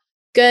about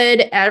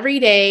good,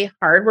 everyday,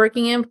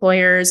 hardworking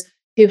employers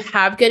who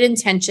have good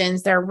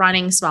intentions. They're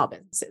running small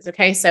businesses.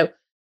 Okay. So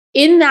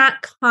in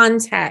that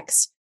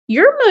context,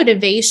 your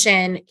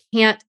motivation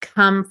can't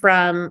come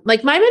from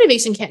like, my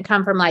motivation can't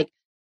come from like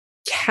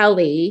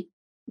Kelly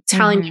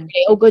telling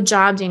me, oh, good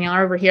job,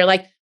 Danielle, over here.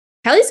 Like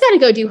Kelly's got to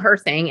go do her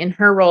thing in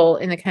her role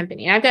in the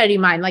company. And I've got to do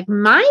mine. Like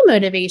my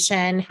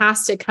motivation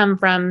has to come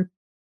from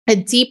a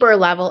deeper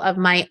level of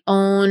my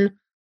own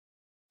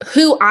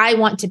who I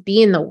want to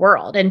be in the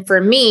world. And for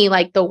me,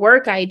 like the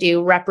work I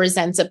do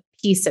represents a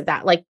piece of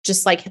that, like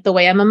just like the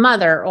way I'm a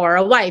mother or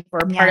a wife or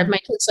a part of my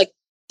church. Like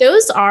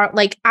those are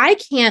like, I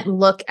can't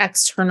look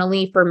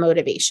externally for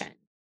motivation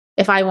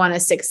if I want to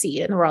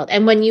succeed in the world.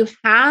 And when you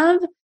have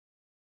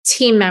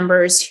team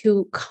members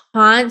who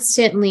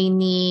constantly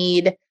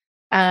need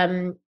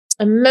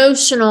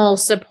emotional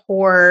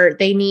support,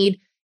 they need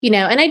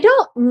and I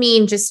don't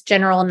mean just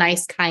general,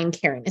 nice, kind,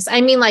 caringness.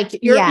 I mean, like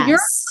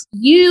Yes.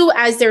 you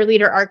as their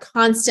leader are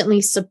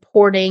constantly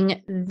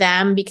supporting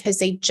them because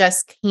they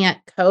just can't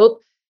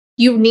cope.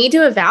 You need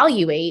to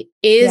evaluate,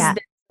 is Yeah.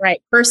 this the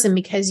right person?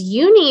 Because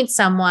you need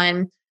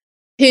someone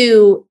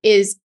who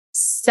is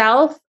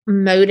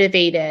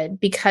self-motivated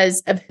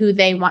because of who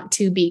they want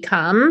to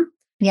become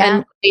Yeah.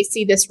 and they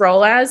see this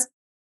role as,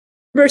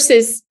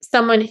 versus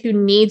someone who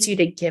needs you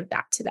to give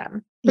that to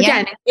them.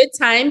 Again, in good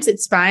times,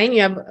 it's fine.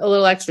 You have a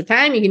little extra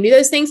time, you can do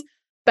those things,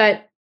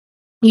 but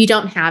you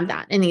don't have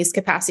that in these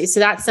capacities. So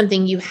that's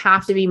something you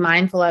have to be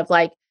mindful of.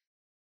 Like,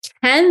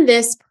 can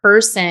this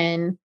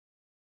person,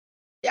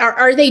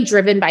 are they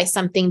driven by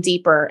something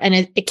deeper? And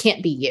it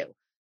can't be you.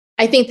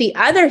 I think the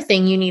other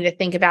thing you need to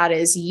think about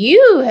is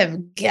you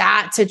have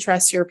got to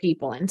trust your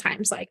people in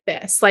times like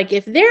this. Like,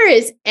 if there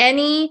is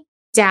any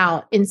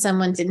doubt in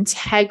someone's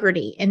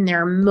integrity, in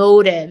their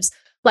motives,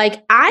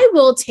 like, I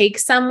will take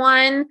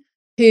someone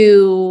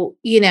who,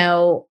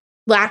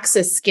 lacks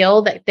a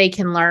skill that they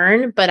can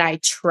learn, but I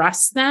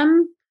trust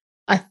them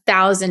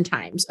 1,000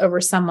 times over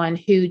someone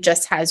who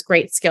just has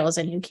great skills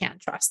and you can't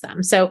trust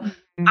them. So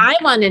I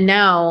want to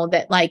know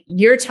that, like,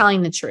 you're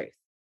telling the truth,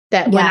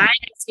 that when I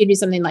ask you to do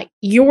something, like,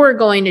 you're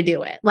going to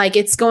do it, like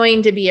it's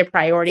going to be a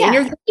priority, and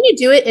you're going to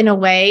do it in a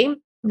way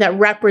that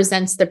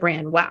represents the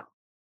brand well,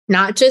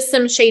 not just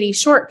some shady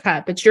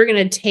shortcut, but you're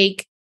going to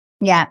take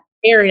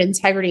care and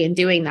integrity in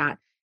doing that.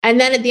 And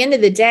then at the end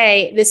of the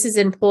day, this is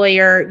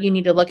employer. You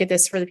need to look at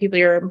this for the people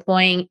you're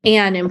employing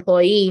and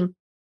employee.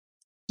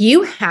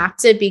 You have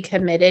to be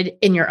committed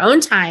in your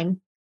own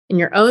time, in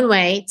your own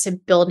way, to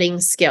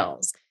building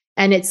skills.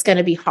 And it's going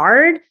to be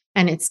hard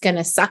and it's going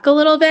to suck a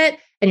little bit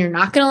and you're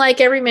not going to like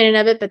every minute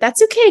of it, but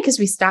that's okay because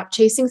we stopped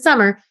chasing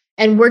summer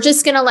and we're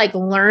just going to like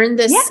learn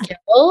the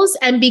skills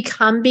and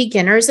become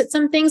beginners at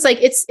some things.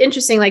 Like, it's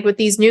interesting, like with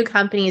these new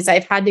companies,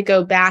 I've had to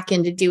go back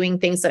into doing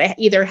things that I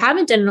either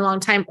haven't done in a long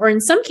time or in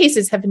some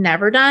cases have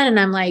never done. And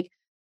I'm like,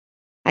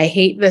 I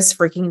hate this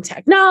freaking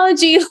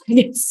technology.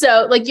 It's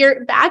so, like,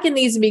 you're back in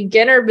these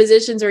beginner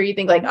positions where you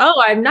think like,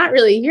 oh, I'm not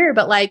really here,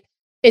 but like,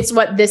 it's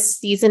what this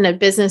season of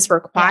business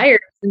requires.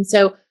 And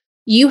so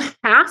you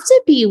have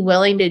to be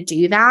willing to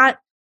do that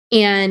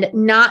and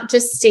not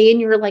just stay in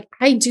your, like,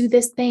 I do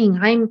this thing.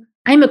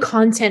 I'm a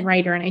content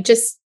writer and I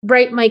just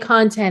write my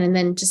content and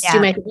then just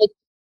do my, like,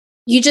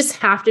 you just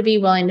have to be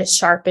willing to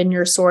sharpen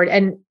your sword,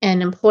 and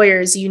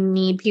employers, you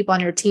need people on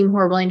your team who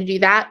are willing to do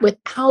that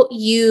without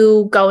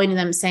you going to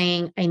them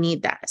saying, I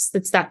need this.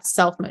 It's that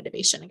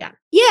self-motivation again.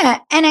 Yeah.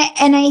 And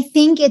I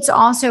think it's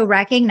also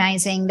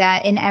recognizing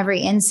that in every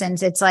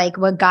instance, it's like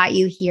what got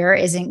you here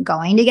isn't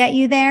going to get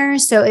you there.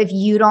 So if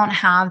you don't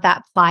have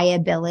that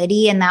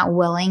pliability and that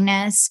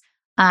willingness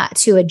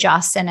to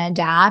adjust and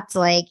adapt,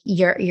 like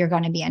you're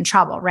going to be in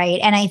trouble. Right.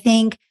 And I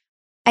think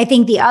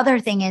the other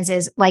thing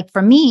is like,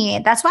 for me,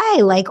 that's why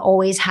I like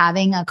always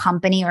having a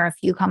company or a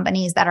few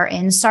companies that are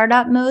in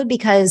startup mode,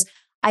 because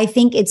I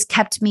think it's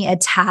kept me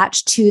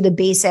attached to the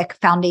basic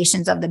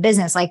foundations of the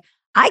business. Like,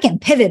 I can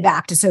pivot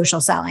back to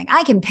social selling.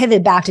 I can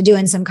pivot back to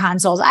doing some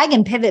consoles. I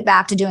can pivot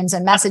back to doing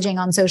some messaging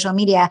on social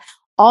media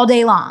all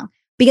day long,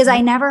 because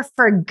I never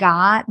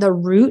forgot the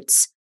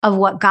roots of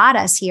what got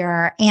us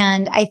here.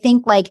 And I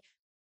think, like,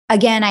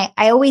 again, I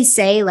always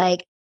say,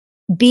 like,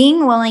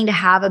 being willing to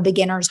have a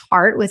beginner's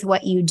heart with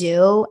what you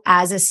do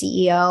as a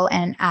CEO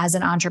and as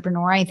an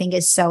entrepreneur, I think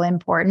is so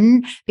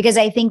important, because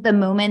I think the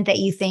moment that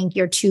you think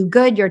you're too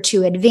good, you're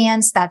too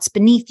advanced, that's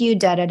beneath you,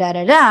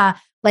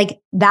 like,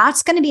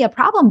 that's going to be a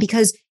problem,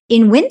 because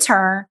in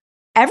winter,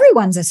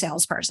 everyone's a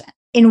salesperson.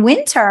 In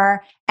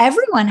winter,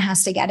 everyone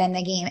has to get in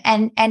the game.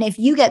 And if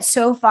you get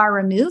so far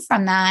removed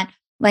from that,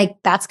 like,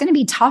 that's going to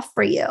be tough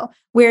for you.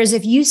 Whereas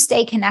if you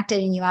stay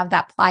connected and you have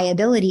that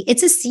pliability,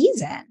 it's a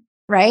season.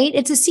 Right?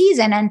 It's a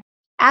season. And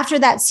after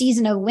that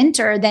season of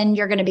winter, then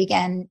you're going to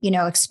begin,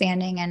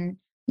 expanding and,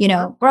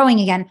 growing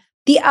again.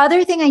 The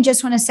other thing I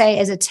just want to say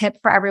as a tip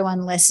for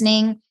everyone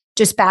listening,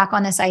 just back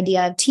on this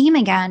idea of team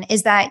again,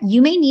 is that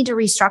you may need to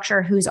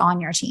restructure who's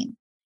on your team.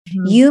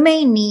 Mm-hmm. You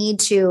may need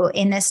to,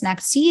 in this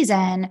next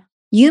season,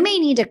 you may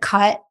need to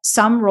cut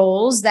some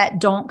roles that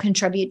don't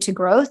contribute to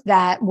growth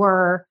that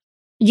were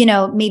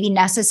maybe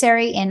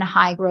necessary in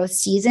high growth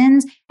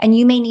seasons. And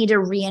you may need to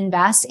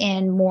reinvest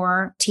in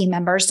more team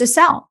members to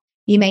sell.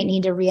 You may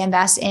need to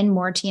reinvest in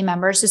more team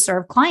members to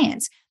serve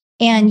clients.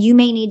 And you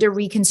may need to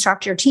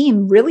reconstruct your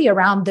team really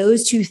around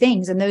those two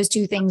things, and those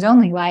two things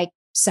only, like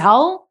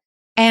sell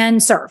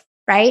and serve,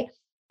 right?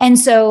 And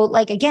so,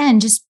 like, again,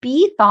 just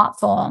be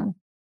thoughtful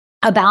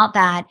about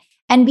that,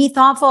 and be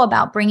thoughtful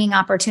about bringing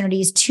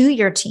opportunities to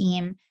your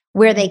team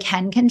where they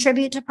can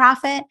contribute to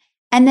profit,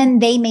 and then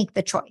they make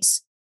the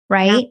choice.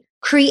 Right? Yeah.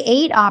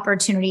 Create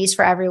opportunities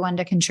for everyone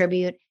to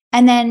contribute,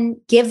 and then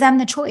give them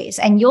the choice.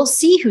 And you'll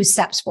see who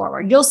steps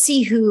forward. You'll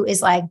see who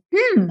is like,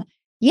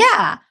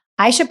 yeah,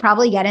 I should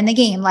probably get in the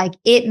game. Like,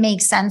 it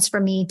makes sense for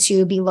me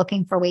to be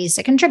looking for ways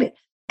to contribute.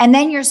 And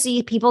then you'll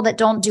see people that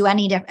don't do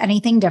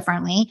anything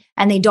differently,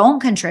 and they don't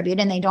contribute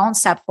and they don't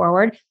step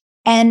forward.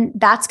 And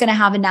that's going to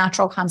have a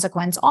natural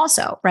consequence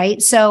also.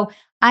 Right? So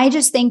I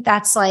just think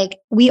that's like,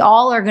 we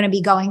all are going to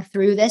be going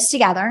through this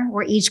together.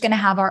 We're each going to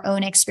have our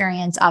own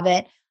experience of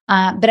it.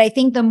 But I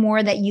think the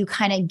more that you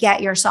kind of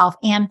get yourself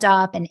amped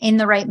up and in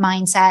the right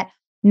mindset,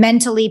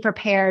 mentally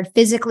prepared,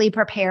 physically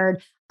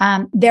prepared,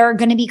 there are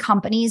going to be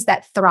companies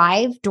that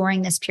thrive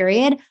during this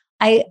period.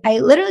 I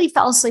literally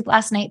fell asleep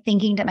last night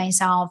thinking to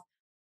myself,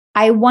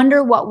 I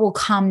wonder what will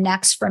come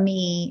next for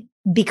me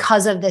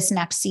because of this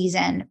next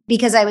season.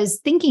 Because I was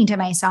thinking to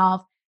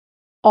myself,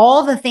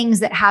 all the things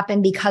that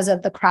happened because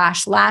of the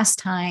crash last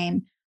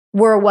time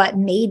were what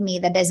made me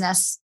the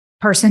business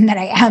person that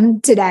I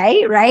am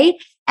today, right?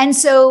 And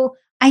so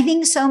I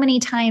think so many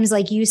times,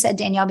 like you said,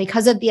 Danielle,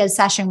 because of the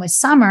obsession with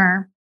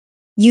summer,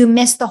 you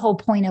miss the whole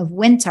point of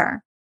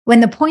winter.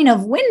 When the point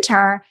of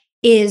winter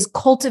is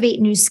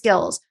cultivate new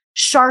skills,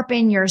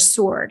 sharpen your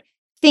sword,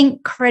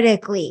 think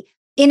critically,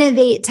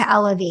 innovate to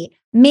elevate,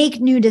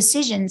 make new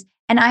decisions.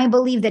 And I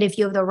believe that if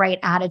you have the right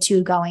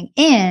attitude going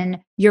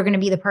in, you're going to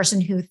be the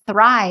person who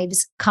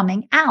thrives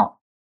coming out.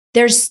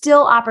 There's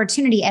still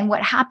opportunity. And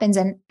what happens,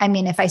 and I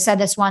mean, if I said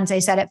this once, I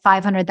said it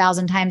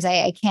 500,000 times,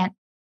 I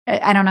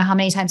don't know how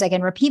many times I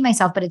can repeat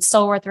myself, but it's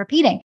still worth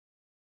repeating.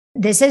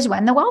 This is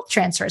when the wealth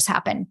transfers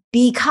happen,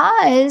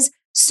 because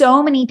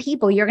so many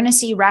people, you're going to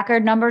see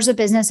record numbers of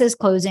businesses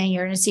closing.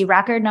 You're going to see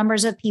record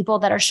numbers of people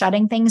that are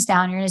shutting things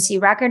down. You're going to see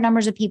record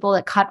numbers of people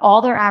that cut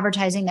all their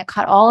advertising, that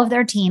cut all of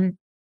their team,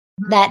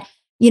 that,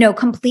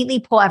 completely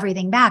pull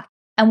everything back.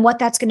 And what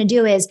that's going to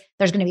do is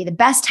there's going to be the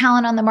best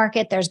talent on the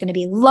market. There's going to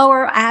be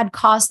lower ad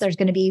costs. There's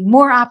going to be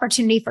more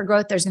opportunity for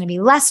growth. There's going to be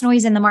less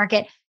noise in the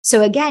market.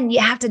 So again, you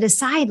have to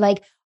decide,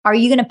 like, are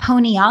you going to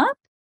pony up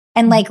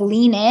and like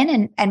lean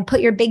in and put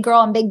your big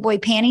girl and big boy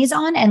panties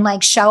on and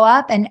like show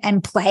up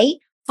and play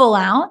full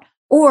out?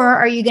 Or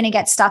are you going to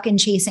get stuck in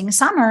chasing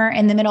summer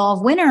in the middle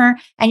of winter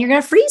and you're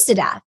going to freeze to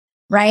death?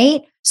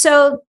 Right.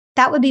 So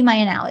that would be my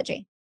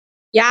analogy.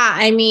 Yeah.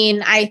 I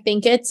mean, I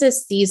think it's a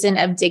season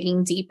of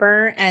digging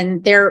deeper,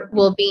 and there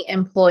will be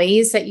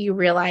employees that you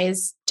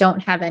realize don't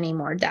have any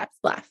more depth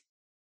left.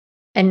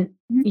 And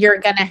you're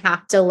going to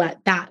have to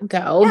let that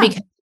go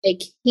because if they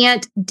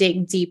can't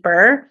dig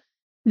deeper,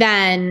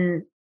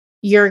 then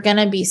you're going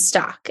to be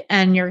stuck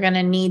and you're going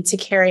to need to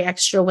carry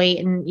extra weight.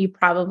 And you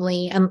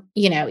probably, even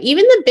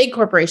the big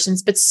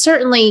corporations, but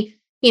certainly,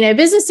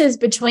 businesses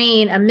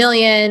between $1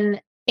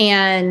 million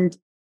and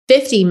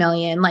 50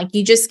 million, like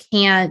you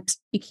can't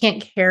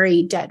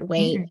carry dead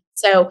weight. Mm-hmm.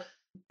 So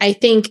I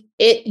think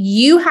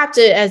you have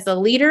to, as a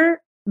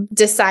leader,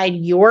 decide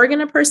you're going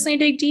to personally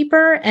dig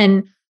deeper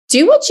and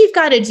do what you've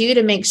got to do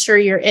to make sure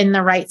you're in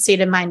the right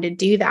state of mind to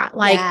do that.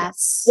 Like,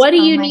 what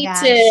do you need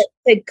to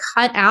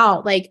cut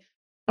out? Like,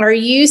 are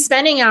you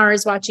spending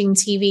hours watching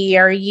TV?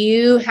 Are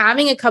you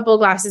having a couple of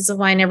glasses of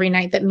wine every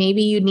night that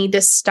maybe you need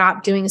to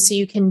stop doing so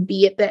you can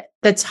be at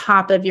the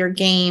top of your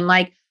game?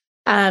 Like,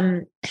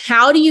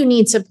 how do you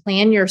need to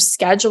plan your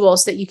schedule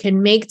so that you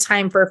can make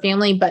time for a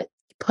family, but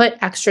put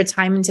extra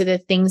time into the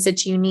things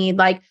that you need?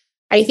 Like,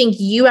 I think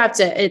you have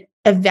to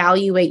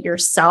evaluate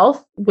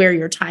yourself, where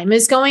your time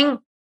is going.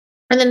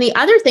 And then the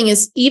other thing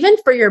is, even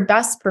for your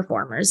best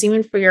performers,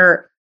 even for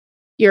your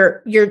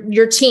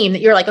team,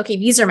 that you're like, okay,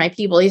 these are my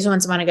people, these are the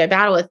ones I want to go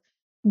battle with,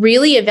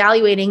 really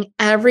evaluating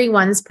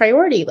everyone's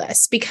priority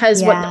list,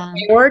 because what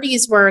the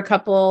priorities were a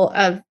couple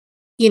of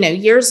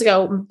years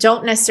ago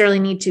don't necessarily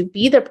need to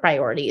be the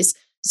priorities.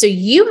 So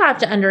you have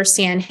to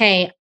understand,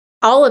 hey,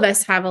 all of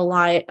us have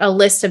a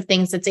list of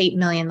things that's 8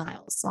 million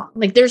miles long.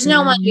 Like, there's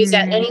no one who's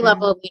at any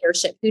level of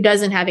leadership who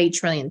doesn't have 8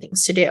 trillion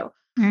things to do.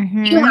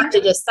 Mm-hmm. You have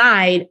to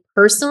decide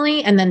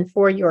personally, and then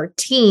for your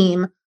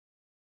team,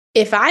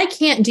 if I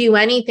can't do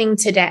anything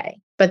today,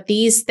 but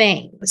these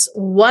things,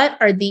 what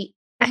are the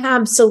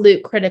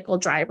absolute critical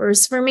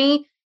drivers for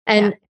me?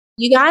 And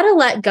you got to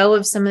let go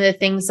of some of the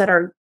things that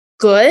are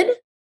good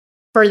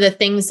for the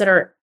things that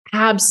are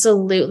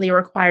absolutely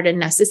required and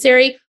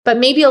necessary, but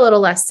maybe a little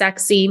less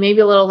sexy, maybe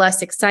a little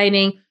less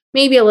exciting,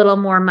 maybe a little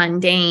more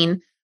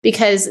mundane,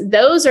 because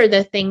those are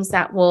the things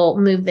that will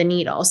move the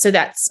needle. So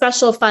that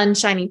special, fun,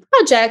 shiny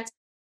project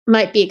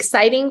might be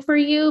exciting for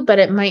you, but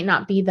it might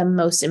not be the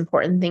most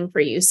important thing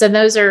for you. So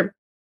those are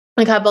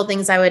a couple of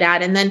things I would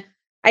add. And then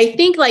I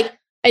think, like,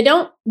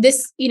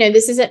 this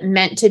isn't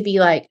meant to be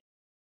like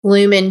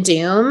gloom and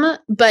doom,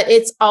 but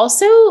it's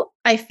also,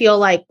 I feel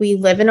like we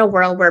live in a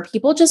world where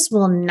people just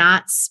will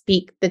not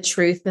speak the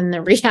truth and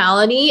the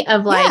reality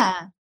of, like,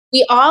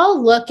 we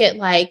all look at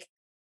like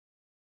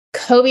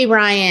Kobe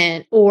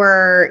Bryant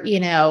or,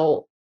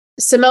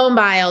 Simone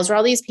Biles or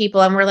all these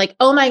people, and we're like,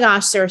 oh my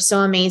gosh, they're so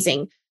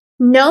amazing.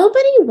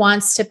 Nobody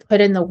wants to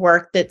put in the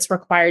work that's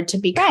required to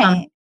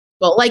become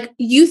well. Like,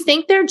 you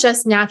think they're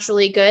just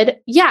naturally good.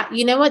 Yeah.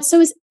 You know what?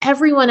 So is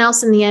everyone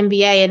else in the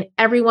NBA and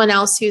everyone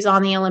else who's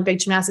on the Olympic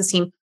gymnastics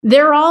team.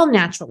 They're all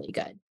naturally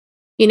good.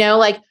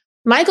 Like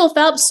Michael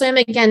Phelps swam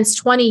against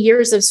 20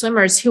 years of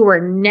swimmers who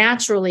were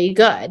naturally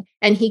good,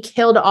 and he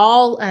killed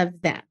all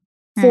of them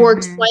for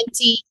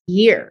 20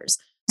 years.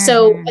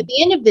 So at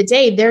the end of the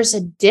day, there's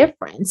a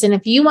difference. And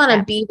if you want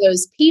to be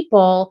those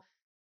people,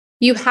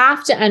 you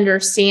have to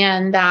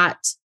understand that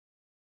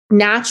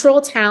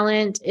natural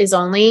talent is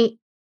only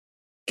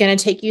going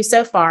to take you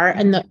so far.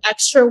 And the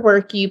extra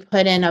work you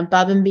put in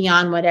above and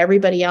beyond what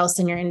everybody else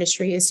in your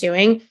industry is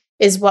doing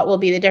is what will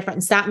be the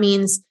difference. That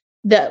means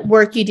the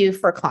work you do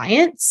for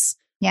clients,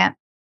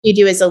 you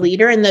do as a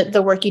leader, and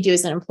the work you do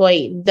as an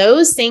employee,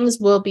 those things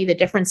will be the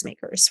difference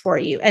makers for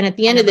you. And at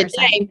the end 100%. Of the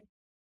day,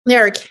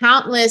 there are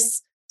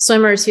countless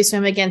swimmers who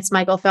swim against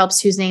Michael Phelps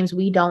whose names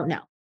we don't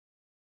know.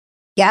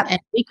 Yep. And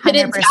I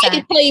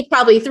could tell you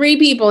probably 3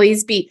 people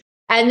he's beat,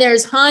 and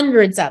there's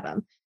hundreds of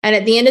them. And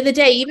at the end of the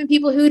day, even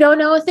people who don't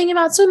know a thing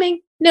about swimming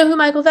know who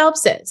Michael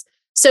Phelps is.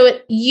 So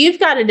you've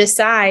got to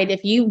decide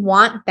if you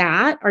want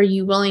that. Are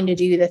you willing to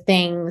do the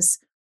things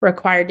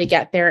required to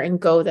get there and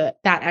go that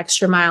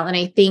extra mile? And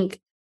I think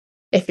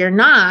if you're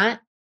not,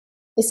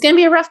 it's going to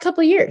be a rough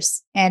couple of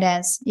years. It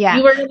is.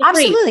 Yeah,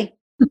 absolutely.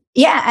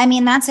 Yeah. I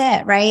mean, that's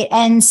it. Right.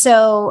 And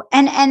so,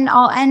 and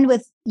I'll end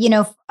with,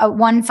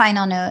 one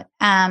final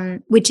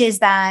note, which is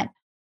that,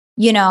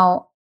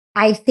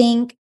 I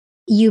think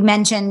you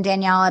mentioned,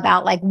 Danielle,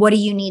 about like, what do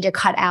you need to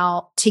cut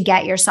out to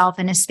get yourself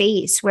in a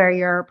space where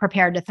you're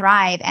prepared to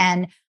thrive?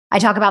 And I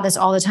talk about this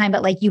all the time,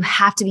 but like, you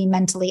have to be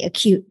mentally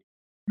acute,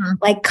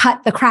 like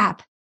cut the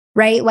crap.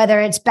 Right? Whether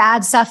it's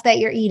bad stuff that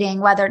you're eating,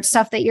 whether it's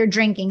stuff that you're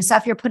drinking,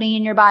 stuff you're putting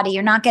in your body,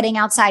 you're not getting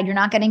outside, you're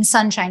not getting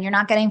sunshine, you're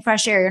not getting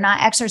fresh air, you're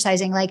not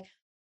exercising. Like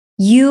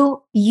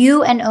you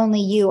and only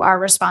you are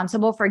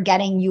responsible for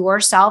getting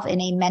yourself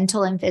in a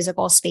mental and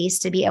physical space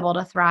to be able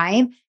to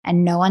thrive,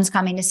 and no one's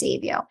coming to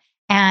save you.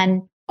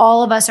 And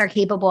all of us are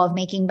capable of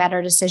making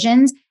better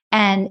decisions.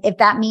 And if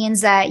that means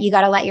that you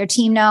got to let your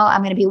team know,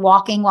 I'm going to be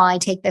walking while I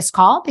take this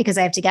call because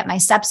I have to get my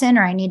steps in,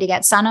 or I need to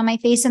get sun on my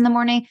face in the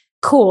morning.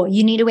 Cool.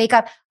 You need to wake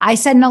up. I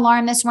set an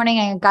alarm this morning.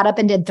 I got up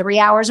and did 3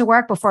 hours of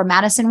work before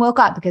Madison woke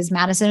up because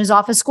Madison is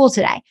off of school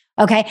today.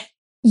 Okay.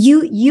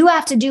 You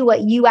have to do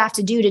what you have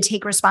to do to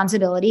take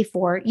responsibility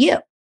for you.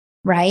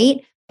 Right.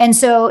 And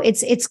so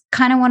it's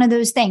kind of one of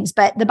those things,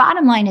 but the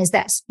bottom line is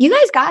this: you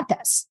guys got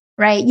this,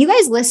 right? You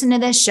guys listen to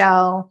this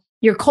show.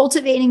 You're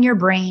cultivating your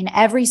brain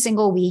every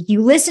single week.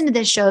 You listen to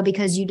this show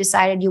because you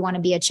decided you want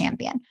to be a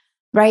champion,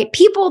 right?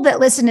 People that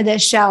listen to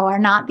this show are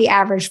not the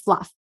average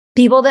fluff.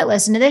 People that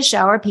listen to this show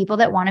are people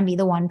that want to be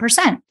the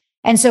 1%.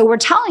 And so we're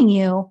telling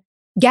you,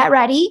 get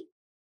ready,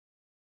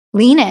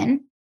 lean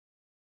in,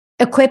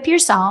 equip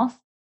yourself,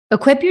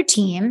 equip your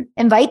team,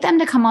 invite them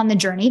to come on the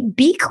journey,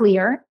 be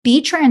clear,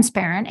 be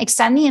transparent,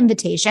 extend the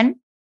invitation,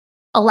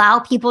 allow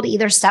people to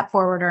either step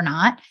forward or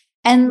not.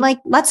 And like,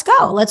 let's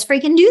go, let's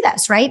freaking do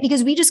this, right?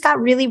 Because we just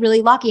got really,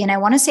 really lucky. And I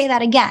want to say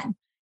that again,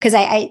 because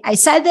I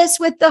said this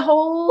with the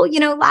whole,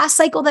 last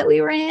cycle that we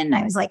were in.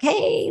 I was like,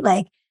 hey,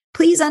 like,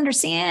 please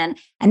understand.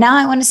 And now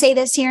I want to say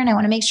this here, and I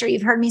want to make sure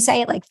you've heard me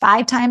say it like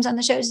 5 times on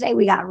the show today.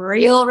 We got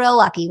real, real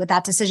lucky with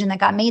that decision that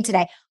got made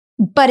today.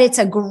 But it's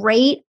a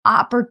great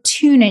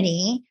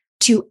opportunity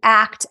to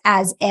act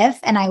as if,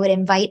 and I would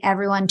invite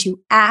everyone to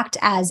act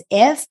as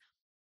if.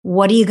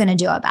 What are you going to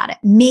do about it?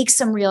 Make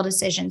some real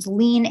decisions,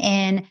 lean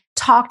in,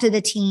 talk to the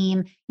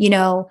team,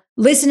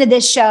 listen to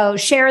this show,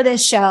 share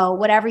this show,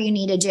 whatever you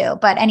need to do.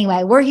 But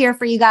anyway, we're here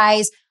for you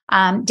guys.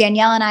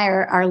 Danielle and I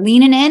are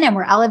leaning in, and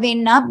we're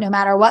elevating up. No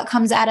matter what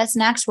comes at us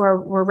next,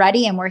 we're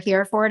ready, and we're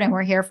here for it, and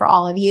we're here for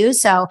all of you.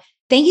 So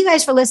thank you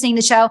guys for listening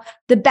to the show.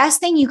 The best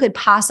thing you could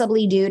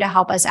possibly do to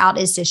help us out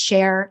is to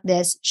share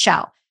this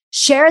show.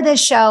 Share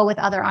this show with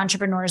other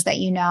entrepreneurs that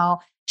you know.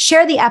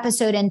 Share the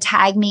episode and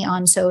tag me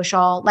on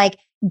social. Like,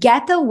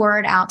 get the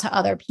word out to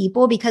other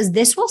people, because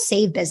this will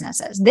save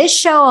businesses. This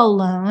show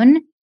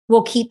alone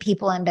will keep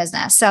people in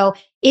business. So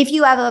if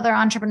you have other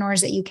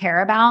entrepreneurs that you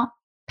care about,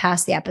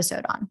 pass the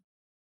episode on.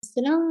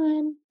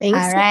 Thanks.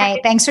 All right.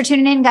 Thanks for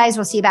tuning in, guys.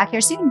 We'll see you back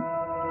here soon.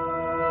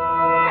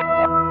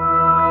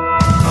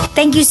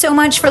 Thank you so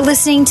much for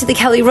listening to The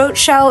Kelly Roach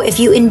Show. If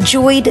you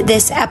enjoyed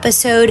this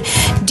episode,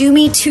 do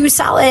me 2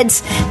 solids.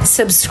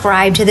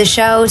 Subscribe to the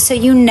show so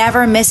you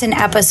never miss an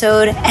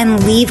episode,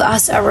 and leave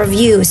us a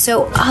review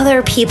so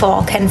other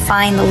people can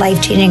find the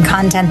life-changing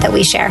content that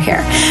we share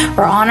here.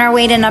 We're on our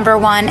way to number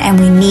 1, and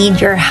we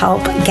need your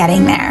help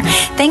getting there.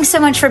 Thanks so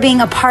much for being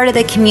a part of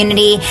the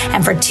community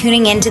and for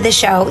tuning into the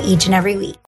show each and every week.